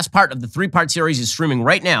stuff. The last part of the 3-part series is streaming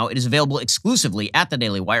right now. It is available exclusively at the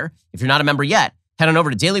Daily Wire. If you're not a member yet, head on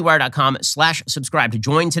over to dailywire.com/subscribe to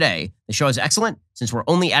join today. The show is excellent. Since we're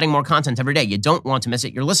only adding more content every day, you don't want to miss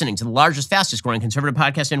it. You're listening to the largest, fastest growing conservative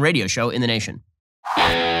podcast and radio show in the nation.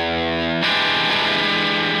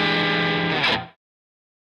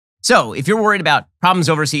 So if you're worried about problems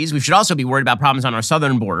overseas, we should also be worried about problems on our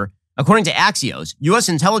southern border. According to Axios, U.S.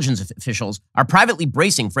 intelligence officials are privately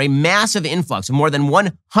bracing for a massive influx of more than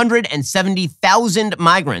 170,000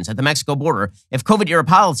 migrants at the Mexico border if COVID-era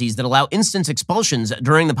policies that allow instant expulsions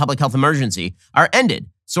during the public health emergency are ended,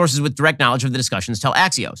 sources with direct knowledge of the discussions tell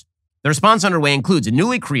Axios. The response underway includes a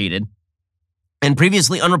newly created and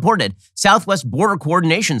previously unreported Southwest Border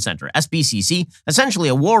Coordination Center, SBCC, essentially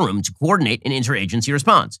a war room to coordinate an interagency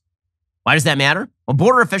response. Why does that matter? Well,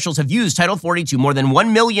 border officials have used Title 42 more than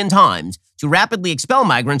 1 million times to rapidly expel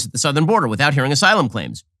migrants at the southern border without hearing asylum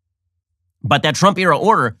claims. But that Trump-era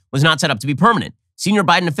order was not set up to be permanent. Senior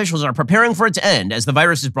Biden officials are preparing for its end as the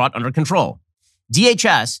virus is brought under control.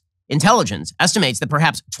 DHS intelligence estimates that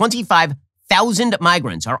perhaps 25,000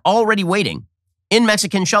 migrants are already waiting in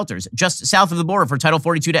Mexican shelters just south of the border for Title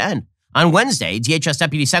 42 to end. On Wednesday, DHS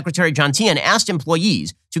Deputy Secretary John Tian asked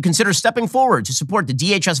employees to consider stepping forward to support the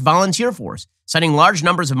DHS volunteer force, citing large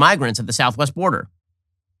numbers of migrants at the southwest border.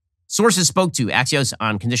 Sources spoke to Axios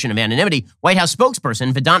on condition of anonymity. White House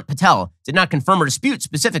spokesperson Vedant Patel did not confirm or dispute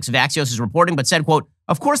specifics of Axios' reporting, but said, quote,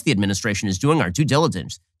 "Of course the administration is doing our due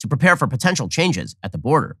diligence to prepare for potential changes at the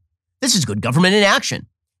border. This is good government in action.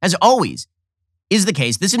 As always is the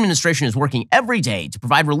case, this administration is working every day to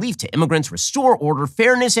provide relief to immigrants, restore order,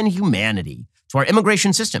 fairness, and humanity to our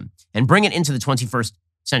immigration system, and bring it into the 21st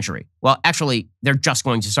century." Well, actually, they're just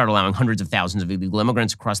going to start allowing hundreds of thousands of illegal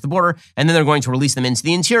immigrants across the border, and then they're going to release them into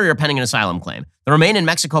the interior pending an asylum claim. The Remain in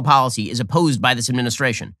Mexico policy is opposed by this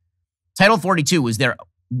administration. Title 42 was their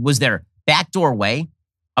backdoor way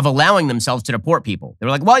of allowing themselves to deport people. They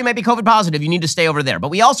were like, well, you might be COVID positive, you need to stay over there.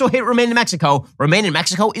 But we also hate Remain in Mexico. Remain in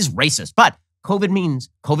Mexico is racist. But COVID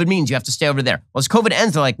means you have to stay over there. Well, as COVID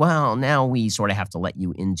ends, they're like, well, now we sort of have to let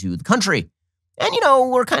you into the country. And,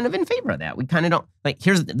 we're kind of in favor of that. We kind of don't,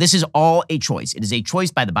 this is all a choice. It is a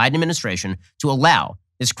choice by the Biden administration to allow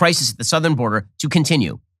this crisis at the southern border to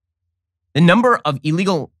continue. The number of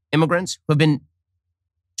illegal immigrants who have been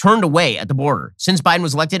turned away at the border since Biden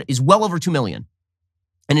was elected is well over 2 million.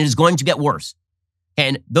 And it is going to get worse.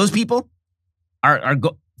 And those people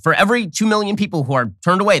for every 2 million people who are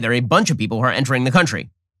turned away, there are a bunch of people who are entering the country.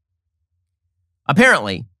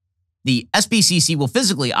 Apparently, the SBCC will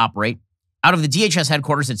physically operate out of the DHS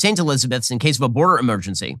headquarters at St. Elizabeth's in case of a border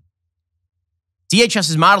emergency.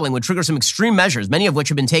 DHS's modeling would trigger some extreme measures, many of which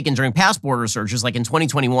have been taken during past border surges like in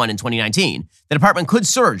 2021 and 2019. The department could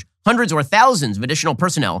surge hundreds or thousands of additional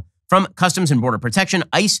personnel from Customs and Border Protection,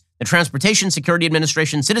 ICE, the Transportation Security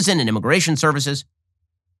Administration, Citizen and Immigration Services.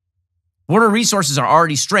 Border resources are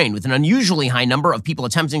already strained, with an unusually high number of people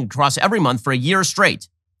attempting to cross every month for a year straight.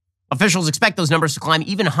 Officials expect those numbers to climb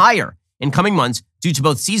even higher in coming months due to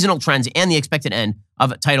both seasonal trends and the expected end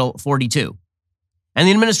of Title 42. And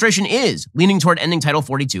the administration is leaning toward ending Title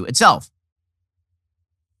 42 itself.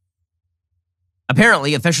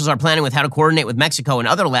 Apparently, officials are planning with how to coordinate with Mexico and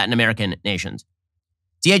other Latin American nations.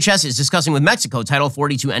 DHS is discussing with Mexico Title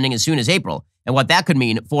 42 ending as soon as April and what that could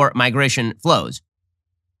mean for migration flows.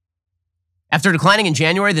 After declining in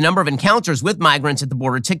January, the number of encounters with migrants at the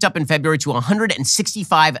border ticked up in February to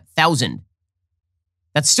 165,000.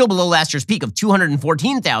 That's still below last year's peak of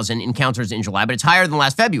 214,000 encounters in July, but it's higher than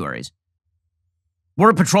last February's.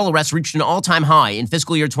 Border Patrol arrests reached an all-time high in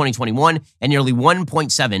fiscal year 2021 and nearly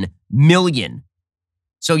 1.7 million.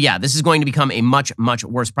 So yeah, this is going to become a much, much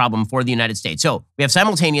worse problem for the United States. So we have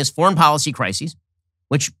simultaneous foreign policy crises,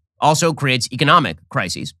 which also creates economic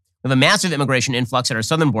crises. We have a massive immigration influx at our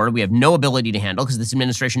southern border we have no ability to handle because this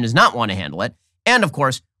administration does not want to handle it. And of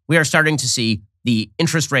course, we are starting to see the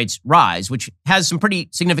interest rates rise, which has some pretty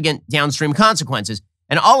significant downstream consequences.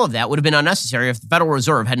 And all of that would have been unnecessary if the Federal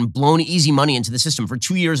Reserve hadn't blown easy money into the system for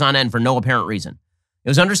 2 years on end for no apparent reason. It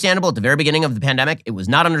was understandable at the very beginning of the pandemic. It was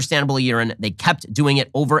not understandable a year in. They kept doing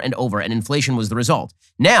it over and over, and inflation was the result.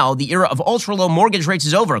 Now, the era of ultra-low mortgage rates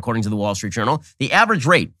is over, according to the Wall Street Journal. The average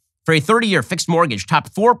rate for a 30-year fixed mortgage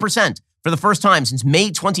topped 4% for the first time since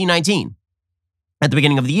May 2019. At the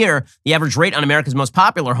beginning of the year, the average rate on America's most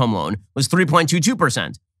popular home loan was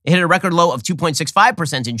 3.22%. It hit a record low of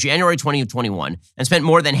 2.65% in January 2021 and spent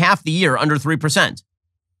more than half the year under 3%.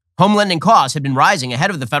 Home lending costs had been rising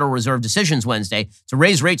ahead of the Federal Reserve decisions Wednesday to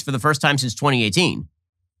raise rates for the first time since 2018.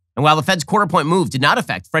 And while the Fed's quarter-point move did not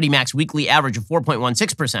affect Freddie Mac's weekly average of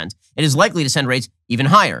 4.16%, it is likely to send rates even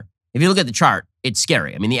higher. If you look at the chart, it's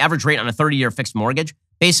scary. I mean, the average rate on a 30-year fixed mortgage,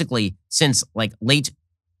 basically since like late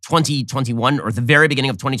 2021 or the very beginning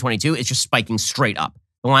of 2022, it's just spiking straight up.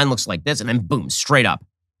 The line looks like this, and then boom, straight up.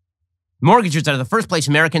 Mortgages are the first place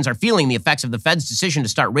Americans are feeling the effects of the Fed's decision to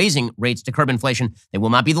start raising rates to curb inflation. They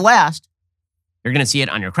will not be the last. You're going to see it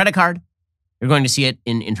on your credit card. You're going to see it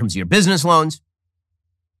in terms of your business loans.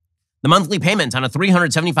 The monthly payment on a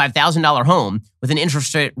 $375,000 home with an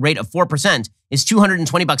interest rate of 4% is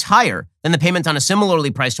 $220 higher than the payment on a similarly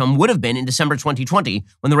priced home would have been in December 2020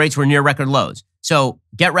 when the rates were near record lows. So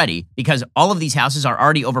get ready, because all of these houses are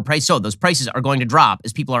already overpriced. So those prices are going to drop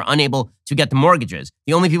as people are unable to get the mortgages.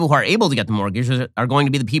 The only people who are able to get the mortgages are going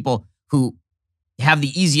to be the people who have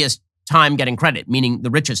the easiest time getting credit, meaning the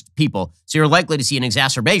richest people. So you're likely to see an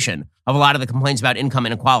exacerbation of a lot of the complaints about income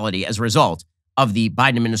inequality as a result of the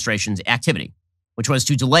Biden administration's activity, which was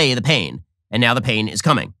to delay the pain. And now the pain is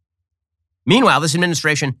coming. Meanwhile, this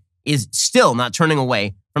administration is still not turning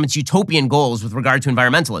away from its utopian goals with regard to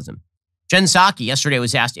environmentalism. Jen Psaki yesterday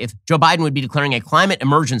was asked if Joe Biden would be declaring a climate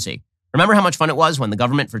emergency. Remember how much fun it was when the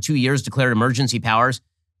government for 2 years declared emergency powers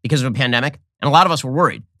because of a pandemic? And a lot of us were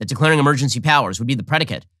worried that declaring emergency powers would be the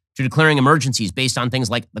predicate to declaring emergencies based on things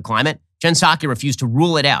like the climate. Jen Psaki refused to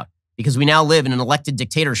rule it out because we now live in an elected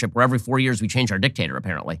dictatorship where every 4 years we change our dictator,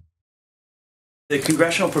 apparently. The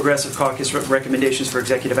Congressional Progressive Caucus recommendations for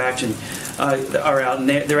executive action are out, and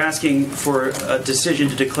they're asking for a decision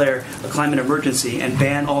to declare a climate emergency and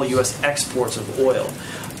ban all U.S. exports of oil.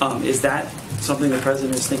 Is that something the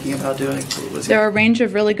president is thinking about doing? There are a range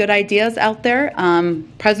of really good ideas out there.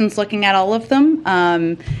 President's looking at all of them,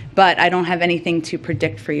 but I don't have anything to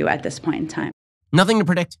predict for you at this point in time. Nothing to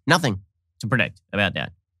predict about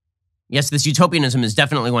that. Yes, this utopianism is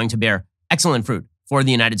definitely going to bear excellent fruit for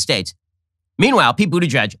the United States. Meanwhile, Pete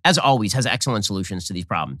Buttigieg, as always, has excellent solutions to these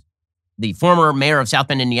problems. The former mayor of South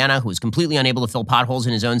Bend, Indiana, who is completely unable to fill potholes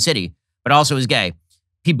in his own city, but also is gay,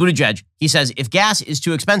 Pete Buttigieg, he says, if gas is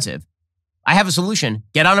too expensive, I have a solution.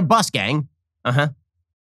 Get on a bus, gang.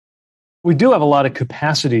 We do have a lot of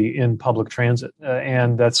capacity in public transit,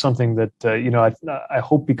 and that's something that I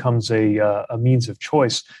hope becomes a means of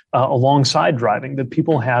choice alongside driving, that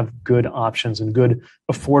people have good options and good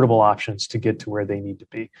affordable options to get to where they need to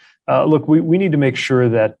be. Look, we need to make sure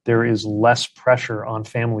that there is less pressure on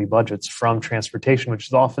family budgets from transportation, which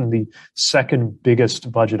is often the second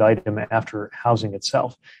biggest budget item after housing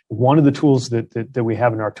itself. One of the tools that we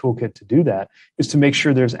have in our toolkit to do that is to make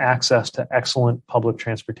sure there's access to excellent public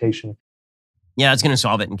transportation. Yeah, it's going to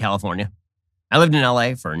solve it in California. I lived in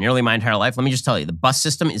LA for nearly my entire life. Let me just tell you, the bus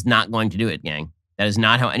system is not going to do it, gang. That is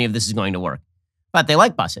not how any of this is going to work. But they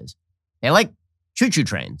like buses. They like choo-choo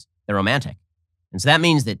trains. They're romantic. And so that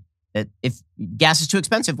means that if gas is too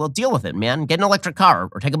expensive, well, deal with it, man. Get an electric car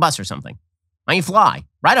or take a bus or something. Why don't you fly?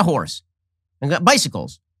 Ride a horse. And got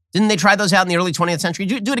bicycles. Didn't they try those out in the early 20th century?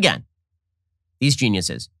 Do it again. These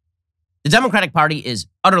geniuses. The Democratic Party is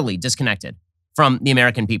utterly disconnected from the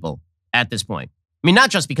American people at this point. I mean, not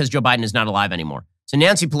just because Joe Biden is not alive anymore. So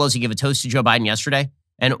Nancy Pelosi gave a toast to Joe Biden yesterday,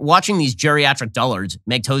 and watching these geriatric dullards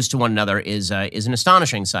make toasts to one another is an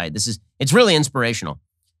astonishing sight. It's really inspirational.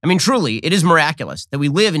 I mean, truly, it is miraculous that we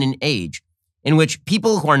live in an age in which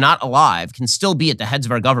people who are not alive can still be at the heads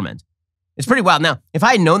of our government. It's pretty wild. Now, if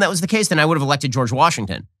I had known that was the case, then I would have elected George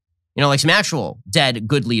Washington, like some actual dead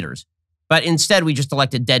good leaders. But instead, we just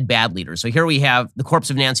elected dead bad leaders. So here we have the corpse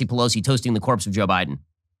of Nancy Pelosi toasting the corpse of Joe Biden.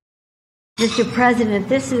 Mr. President,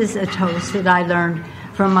 this is a toast that I learned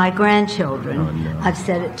from my grandchildren. Oh, no. I've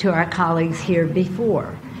said it to our colleagues here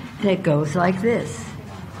before, and it goes like this.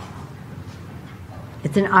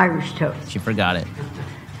 It's an Irish toast. She forgot it.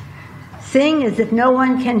 Sing as if no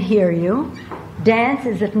one can hear you. Dance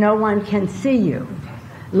as if no one can see you.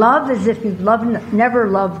 Love as if you've never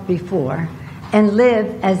loved before. And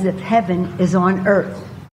live as if heaven is on earth.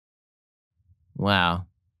 Wow.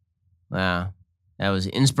 That was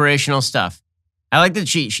inspirational stuff. I like that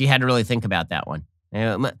she had to really think about that one.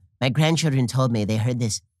 My grandchildren told me they heard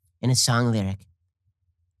this in a song lyric.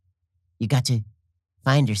 You got to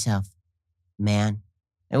find yourself, man.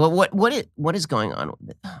 And what is going on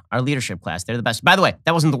with our leadership class? They're the best. By the way,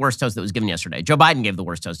 that wasn't the worst toast that was given yesterday. Joe Biden gave the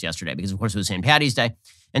worst toast yesterday because, of course, it was St. Patty's Day.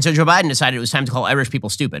 And so Joe Biden decided it was time to call Irish people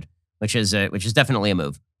stupid, which is definitely a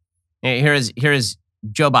move. Here is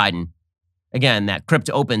Joe Biden. Again, that crypt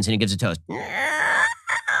opens and he gives a toast.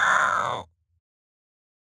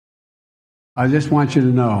 I just want you to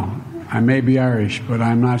know, I may be Irish, but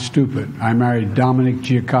I'm not stupid. I married Dominic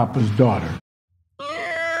Giacoppa's daughter.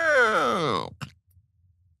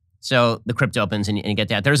 So the crypt opens and you get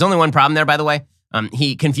that. There's only one problem there, by the way.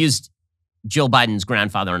 He confused Jill Biden's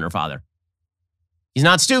grandfather and her father. He's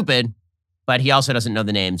not stupid, but he also doesn't know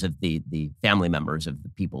the names of the family members of the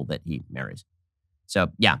people that he marries.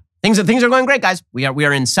 So yeah, things are going great, guys. We are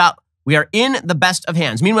in the best of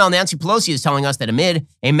hands. Meanwhile, Nancy Pelosi is telling us that amid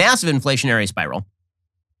a massive inflationary spiral,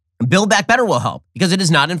 Build Back Better will help because it is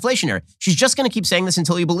not inflationary. She's just going to keep saying this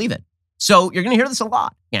until you believe it. So you're going to hear this a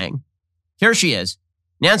lot, gang. Here she is,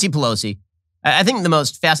 Nancy Pelosi. I think the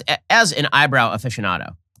most fast, as an eyebrow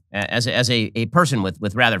aficionado, as a person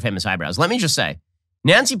with rather famous eyebrows, let me just say,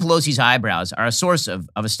 Nancy Pelosi's eyebrows are a source of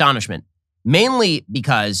astonishment, mainly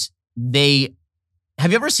because have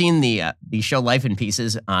you ever seen the show Life in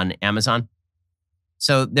Pieces on Amazon?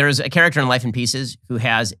 So there's a character in Life in Pieces who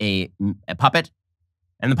has a puppet,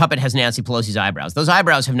 and the puppet has Nancy Pelosi's eyebrows. Those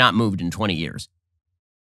eyebrows have not moved in 20 years.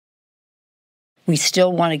 We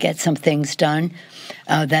still want to get some things done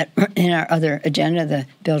that in our other agenda, the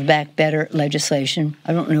Build Back Better legislation.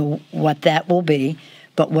 I don't know what that will be,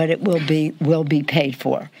 but what it will be paid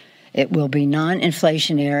for. It will be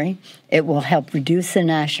non-inflationary. It will help reduce the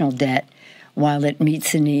national debt while it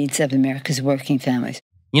meets the needs of America's working families.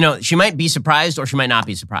 You know, she might be surprised or she might not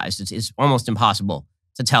be surprised. It's almost impossible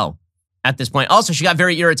to tell at this point. Also, she got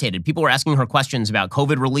very irritated. People were asking her questions about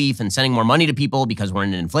COVID relief and sending more money to people because we're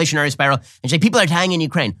in an inflationary spiral. And she's like, people are dying in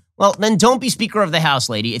Ukraine. Well, then don't be Speaker of the House,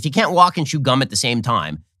 lady. If you can't walk and chew gum at the same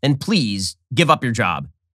time, then please give up your job.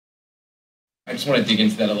 I just want to dig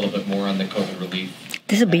into that a little bit more on the COVID relief.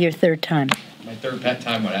 This will be your third time. My third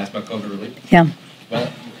time when I asked about COVID relief? Yeah.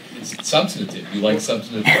 Well, it's substantive. You like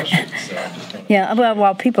substantive questions. So I just want to... Yeah, well,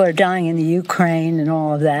 while people are dying in the Ukraine and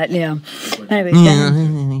all of that, yeah. Anyway,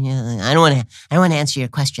 I don't want to answer your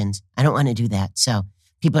questions. I don't want to do that. So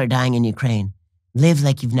people are dying in Ukraine. Live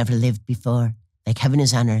like you've never lived before, like heaven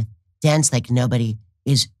is on earth. Dance like nobody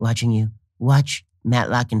is watching you. Watch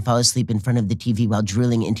Matlock and fall asleep in front of the TV while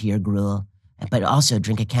drooling into your gruel. But also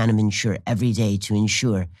drink a can of Ensure every day to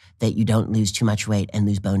ensure that you don't lose too much weight and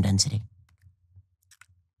lose bone density.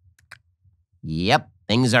 Yep,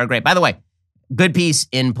 things are great. By the way, good piece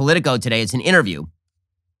in Politico today. It's an interview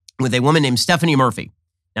with a woman named Stephanie Murphy.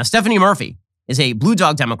 Now, Stephanie Murphy is a blue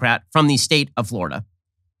dog Democrat from the state of Florida,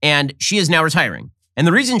 and she is now retiring. And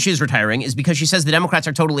the reason she is retiring is because she says the Democrats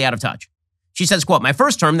are totally out of touch. She says, quote, my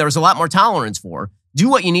first term, there was a lot more tolerance for. Do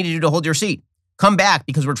what you need to do to hold your seat. Come back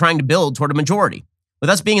because we're trying to build toward a majority. With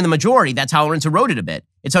us being in the majority, that tolerance eroded a bit.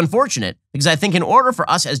 It's unfortunate because I think in order for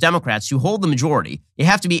us as Democrats to hold the majority, you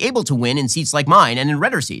have to be able to win in seats like mine and in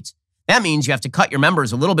redder seats. That means you have to cut your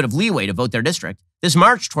members a little bit of leeway to vote their district. This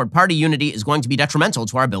march toward party unity is going to be detrimental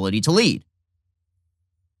to our ability to lead.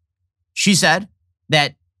 She said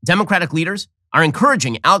that Democratic leaders are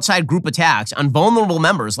encouraging outside group attacks on vulnerable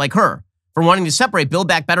members like her for wanting to separate Build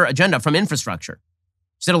Back Better agenda from infrastructure.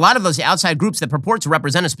 She said a lot of those outside groups that purport to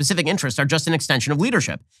represent a specific interest are just an extension of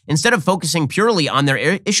leadership. Instead of focusing purely on their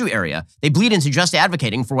issue area, they bleed into just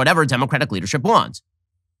advocating for whatever Democratic leadership wants.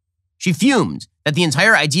 She fumed that the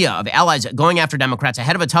entire idea of allies going after Democrats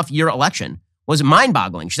ahead of a tough year election was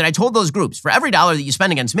mind-boggling. She said, I told those groups, for every dollar that you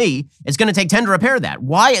spend against me, it's going to take 10 to repair that.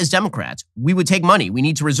 Why, as Democrats, we would take money we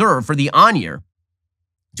need to reserve for the on year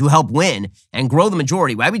to help win and grow the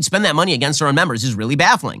majority, why we'd spend that money against our own members is really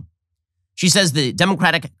baffling. She says the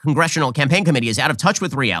Democratic Congressional Campaign Committee is out of touch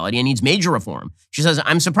with reality and needs major reform. She says,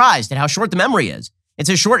 I'm surprised at how short the memory is. It's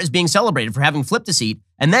as short as being celebrated for having flipped a seat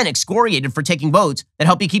and then excoriated for taking votes that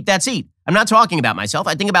help you keep that seat. I'm not talking about myself.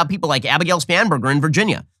 I think about people like Abigail Spanberger in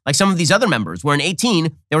Virginia, like some of these other members, where in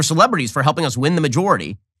 2018, they were celebrities for helping us win the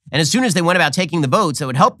majority. And as soon as they went about taking the votes that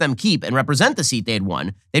would help them keep and represent the seat they had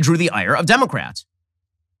won, they drew the ire of Democrats.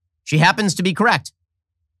 She happens to be correct.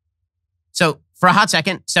 So for a hot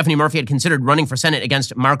second, Stephanie Murphy had considered running for Senate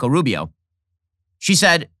against Marco Rubio. She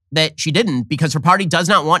said that she didn't because her party does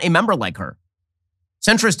not want a member like her.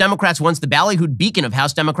 Centrist Democrats, once the ballyhooed beacon of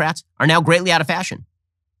House Democrats, are now greatly out of fashion.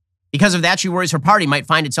 Because of that, she worries her party might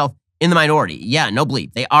find itself in the minority. Yeah, no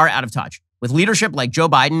bleep. They are out of touch. With leadership like Joe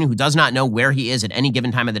Biden, who does not know where he is at any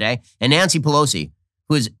given time of the day, and Nancy Pelosi,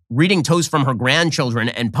 who is reading toasts from her grandchildren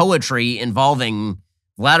and poetry involving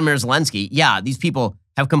Vladimir Zelensky, yeah, these people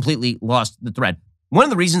have completely lost the thread. One of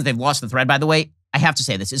the reasons they've lost the thread, by the way, I have to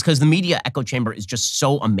say this, is because the media echo chamber is just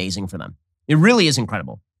so amazing for them. It really is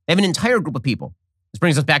incredible. They have an entire group of people. This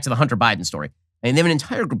brings us back to the Hunter Biden story. And they have an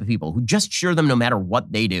entire group of people who just cheer them no matter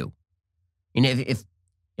what they do. And if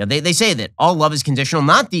they say that all love is conditional,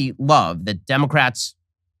 not the love that Democrats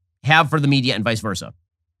have for the media and vice versa.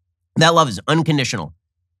 That love is unconditional.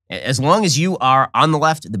 As long as you are on the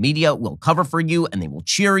left, the media will cover for you and they will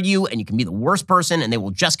cheer you and you can be the worst person and they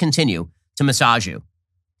will just continue to massage you.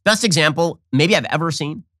 Best example maybe I've ever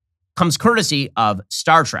seen comes courtesy of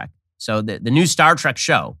Star Trek. So the new Star Trek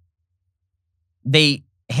show, they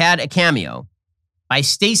had a cameo by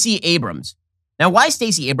Stacey Abrams. Now, why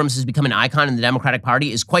Stacey Abrams has become an icon in the Democratic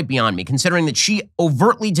Party is quite beyond me, considering that she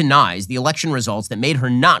overtly denies the election results that made her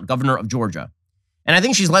not governor of Georgia. And I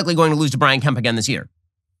think she's likely going to lose to Brian Kemp again this year.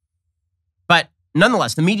 But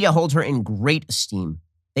nonetheless, the media holds her in great esteem.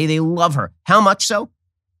 They love her. How much so?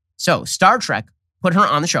 So Star Trek put her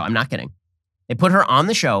on the show. I'm not kidding. They put her on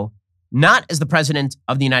the show, not as the president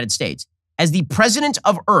of the United States, as the president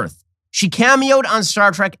of Earth. She cameoed on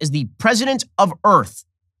Star Trek as the president of Earth.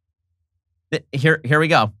 Here we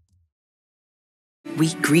go.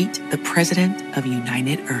 We greet the president of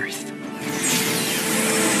United Earth.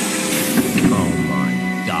 Oh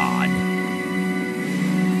my God.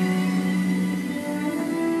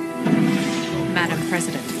 Madam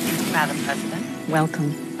President. Madam President.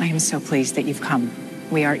 Welcome. I am so pleased that you've come.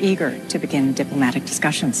 We are eager to begin diplomatic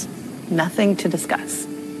discussions. Nothing to discuss.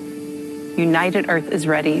 United Earth is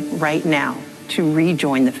ready right now to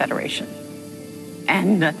rejoin the Federation.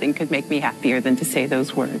 And nothing could make me happier than to say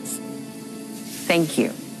those words. Thank you.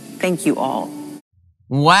 Thank you all.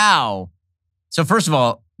 Wow. So first of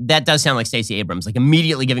all, that does sound like Stacey Abrams, like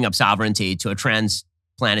immediately giving up sovereignty to a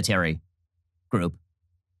transplanetary group.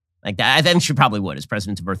 Like that. I think she probably would, as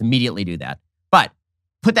president of Earth, immediately do that. But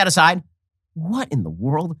put that aside, what in the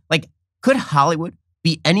world? Like, could Hollywood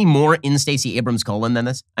be any more in Stacey Abrams' colon than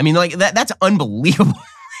this? I mean, like that's unbelievable.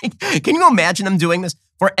 Can you imagine them doing this?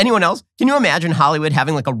 For anyone else, can you imagine Hollywood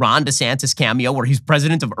having like a Ron DeSantis cameo where he's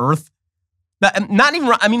president of Earth? Not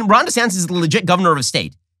even, I mean, Ron DeSantis is the legit governor of a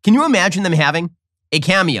state. Can you imagine them having a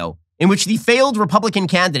cameo in which the failed Republican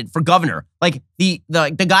candidate for governor, like the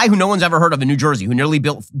guy who no one's ever heard of in New Jersey, who nearly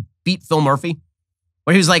beat Phil Murphy,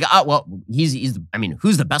 where he was like, oh, well,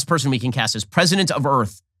 who's the best person we can cast as president of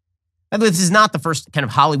Earth? This is not the first kind of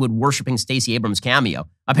Hollywood worshiping Stacey Abrams cameo.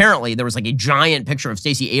 Apparently, there was like a giant picture of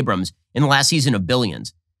Stacey Abrams in the last season of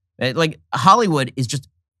Billions. Like Hollywood is just,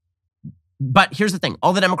 but here's the thing.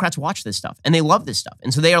 All the Democrats watch this stuff and they love this stuff.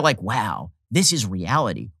 And so they are like, wow, this is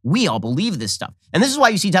reality. We all believe this stuff. And this is why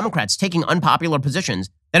you see Democrats taking unpopular positions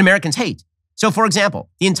that Americans hate. So for example,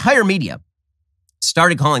 the entire media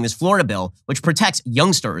started calling this Florida bill, which protects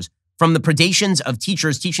youngsters from the predations of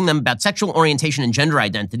teachers teaching them about sexual orientation and gender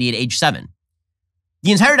identity at age 7.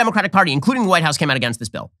 The entire Democratic Party, including the White House, came out against this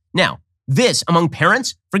bill. Now, this, among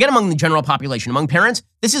parents, forget among the general population, among parents,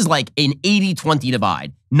 this is like an 80-20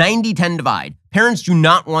 divide, 90-10 divide. Parents do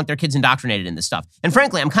not want their kids indoctrinated in this stuff. And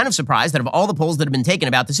frankly, I'm kind of surprised that of all the polls that have been taken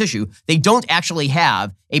about this issue, they don't actually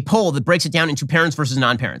have a poll that breaks it down into parents versus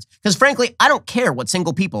non-parents. Because frankly, I don't care what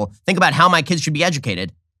single people think about how my kids should be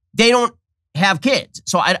educated. They don't have kids,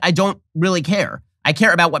 so I don't really care. I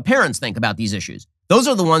care about what parents think about these issues. Those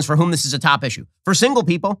are the ones for whom this is a top issue. For single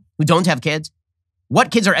people who don't have kids,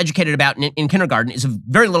 what kids are educated about in kindergarten is of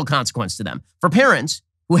very little consequence to them. For parents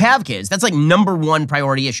who have kids, that's like number one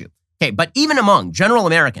priority issue. Okay, but even among general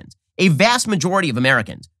Americans, a vast majority of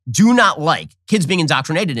Americans do not like kids being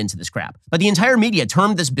indoctrinated into this crap. But the entire media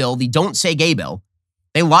termed this bill the Don't Say Gay bill.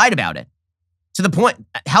 They lied about it. To the point,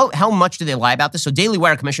 how much did they lie about this? So Daily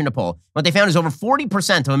Wire commissioned a poll. What they found is over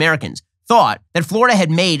 40% of Americans thought that Florida had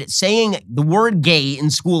made saying the word gay in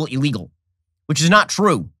school illegal, which is not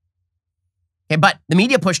true. Okay, but the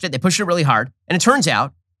media pushed it. They pushed it really hard. And it turns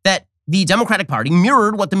out that the Democratic Party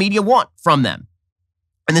mirrored what the media want from them.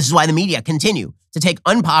 And this is why the media continue to take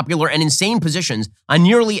unpopular and insane positions on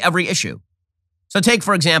nearly every issue. So take,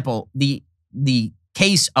 for example, the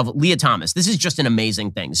case of Leah Thomas. This is just an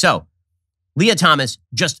amazing thing. So Leah Thomas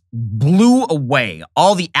just blew away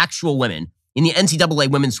all the actual women in the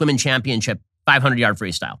NCAA Women's Swimming Championship 500-yard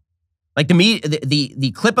freestyle. Like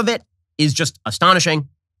the clip of it is just astonishing.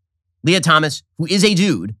 Leah Thomas, who is a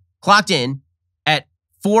dude, clocked in at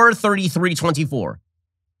 4:33.24.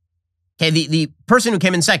 Okay, the person who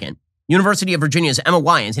came in second, University of Virginia's Emma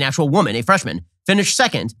Wyans, an actual woman, a freshman, finished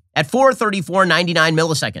second at 4:34.99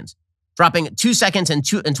 milliseconds, dropping 2 seconds and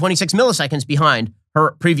 26 milliseconds behind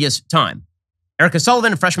her previous time. Erica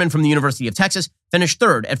Sullivan, a freshman from the University of Texas, finished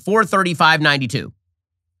third at 4:35.92.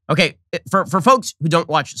 Okay, for folks who don't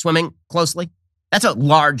watch swimming closely, that's a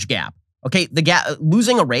large gap. Okay, the gap,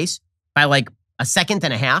 losing a race by like a second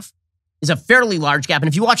and a half is a fairly large gap. And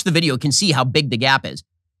if you watch the video, you can see how big the gap is.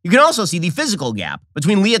 You can also see the physical gap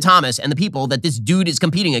between Leah Thomas and the people that this dude is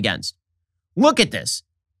competing against. Look at this.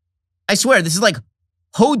 I swear, this is like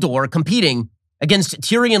Hodor competing against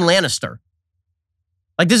Tyrion Lannister.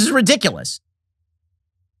 Like, this is ridiculous.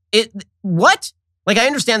 What? Like, I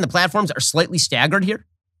understand the platforms are slightly staggered here,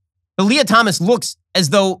 but Leah Thomas looks as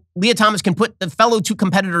though Leah Thomas can put the fellow two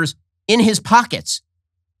competitors in his pockets.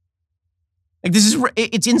 Like,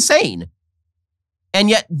 it's insane. And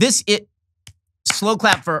yet slow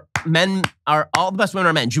clap for men are all the best women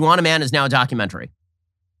are men. Juana Man is now a documentary.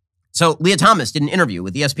 So Leah Thomas did an interview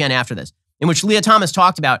with ESPN after this, in which Leah Thomas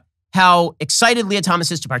talked about how excited Leah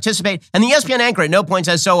Thomas is to participate. And the ESPN anchor at no point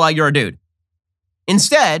says, so you're a dude.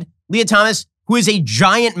 Instead, Leah Thomas, who is a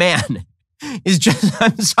giant man, is just,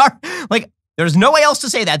 I'm sorry, like, there's no way else to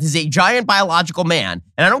say that. This is a giant biological man.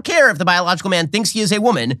 And I don't care if the biological man thinks he is a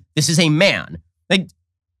woman. This is a man. Like,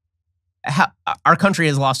 our country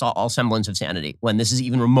has lost all semblance of sanity when this is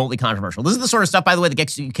even remotely controversial. This is the sort of stuff, by the way, that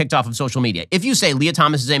gets you kicked off of social media. If you say Leah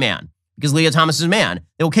Thomas is a man, because Leah Thomas is a man,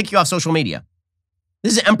 they will kick you off social media.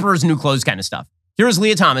 This is Emperor's New Clothes kind of stuff. Here is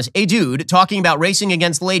Leah Thomas, a dude, talking about racing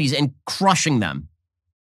against ladies and crushing them.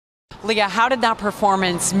 Leah, how did that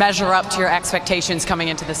performance measure up to your expectations coming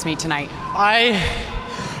into this meet tonight? I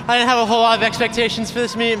didn't have a whole lot of expectations for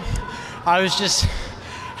this meet. I was just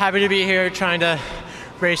happy to be here trying to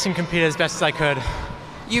race and compete as best as I could.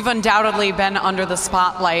 You've undoubtedly been under the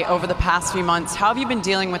spotlight over the past few months. How have you been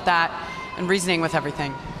dealing with that and reasoning with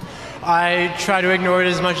everything? I try to ignore it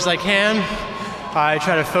as much as I can. I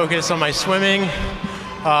try to focus on my swimming,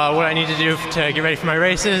 what I need to do to get ready for my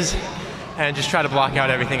races, and just try to block out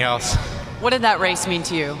everything else. What did that race mean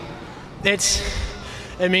to you?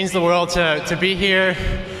 It means the world to be here,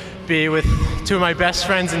 be with two of my best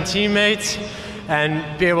friends and teammates,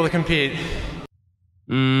 and be able to compete.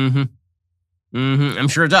 I'm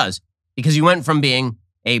sure it does. Because you went from being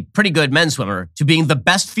a pretty good men's swimmer to being the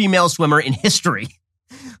best female swimmer in history.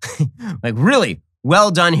 Like, really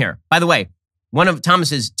well done here. By the way, one of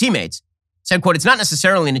Thomas's teammates said, quote, "It's not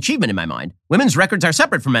necessarily an achievement in my mind. Women's records are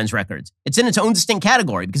separate from men's records. It's in its own distinct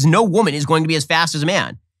category because no woman is going to be as fast as a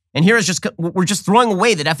man. And here is we're just throwing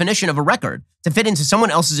away the definition of a record to fit into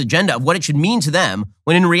someone else's agenda of what it should mean to them,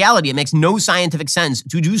 when in reality, it makes no scientific sense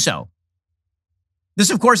to do so." This,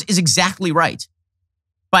 of course, is exactly right.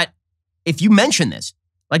 But if you mention this,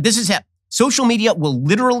 like, this is social media will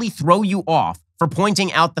literally throw you off for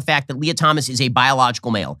pointing out the fact that Leah Thomas is a biological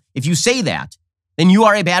male. If you say that, then you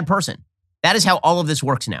are a bad person. That is how all of this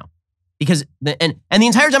works now. Because, and the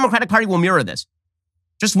entire Democratic Party will mirror this.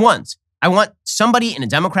 Just once, I want somebody in a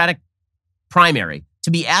Democratic primary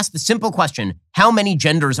to be asked the simple question, how many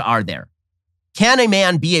genders are there? Can a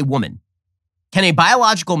man be a woman? Can a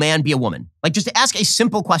biological man be a woman? Like, just to ask a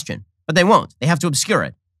simple question, but they won't. They have to obscure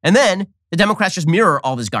it. And then the Democrats just mirror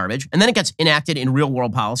all this garbage, and then it gets enacted in real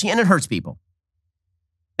world policy, and it hurts people.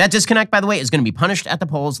 That disconnect, by the way, is going to be punished at the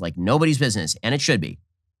polls like nobody's business, and it should be.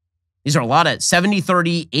 These are a lot of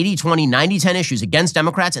 70-30, 80-20, 90-10 issues against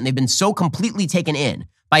Democrats, and they've been so completely taken in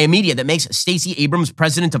by a media that makes Stacey Abrams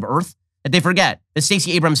president of Earth that they forget that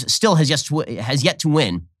Stacey Abrams still has yet to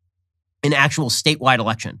win an actual statewide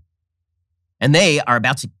election. And they are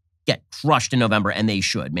about to get crushed in November, and they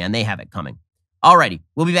should, man. They have it coming. Alrighty,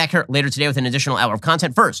 we'll be back here later today with an additional hour of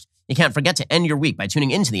content. First, you can't forget to end your week by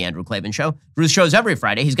tuning into The Andrew Klavan Show. Drew's shows every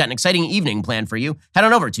Friday. He's got an exciting evening planned for you. Head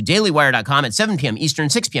on over to dailywire.com at 7 p.m.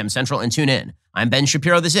 Eastern, 6 p.m. Central, and tune in. I'm Ben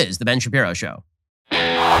Shapiro. This is The Ben Shapiro Show.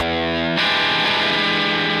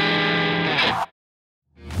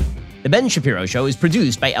 The Ben Shapiro Show is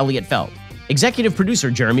produced by Elliot Feld. Executive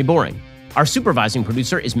producer Jeremy Boring. Our supervising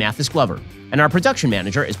producer is Mathis Glover. And our production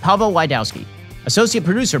manager is Pavel Wydowski. Associate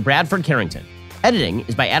producer Bradford Carrington. Editing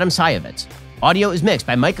is by Adam Sayevitz. Audio is mixed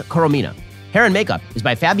by Mike Coromina. Hair and makeup is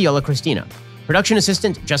by Fabiola Cristina. Production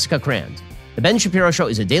assistant Jessica Crand. The Ben Shapiro Show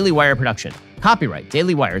is a Daily Wire production. Copyright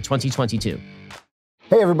Daily Wire 2022.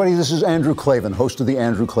 Hey everybody, this is Andrew Klavan, host of The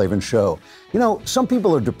Andrew Klavan Show. You know, some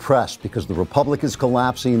people are depressed because the Republic is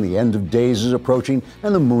collapsing, the end of days is approaching,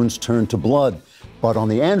 and the moon's turned to blood. But on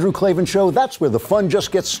The Andrew Klavan Show, that's where the fun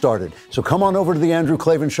just gets started. So come on over to The Andrew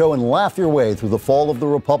Klavan Show and laugh your way through the fall of the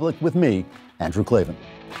Republic with me, Andrew Klavan.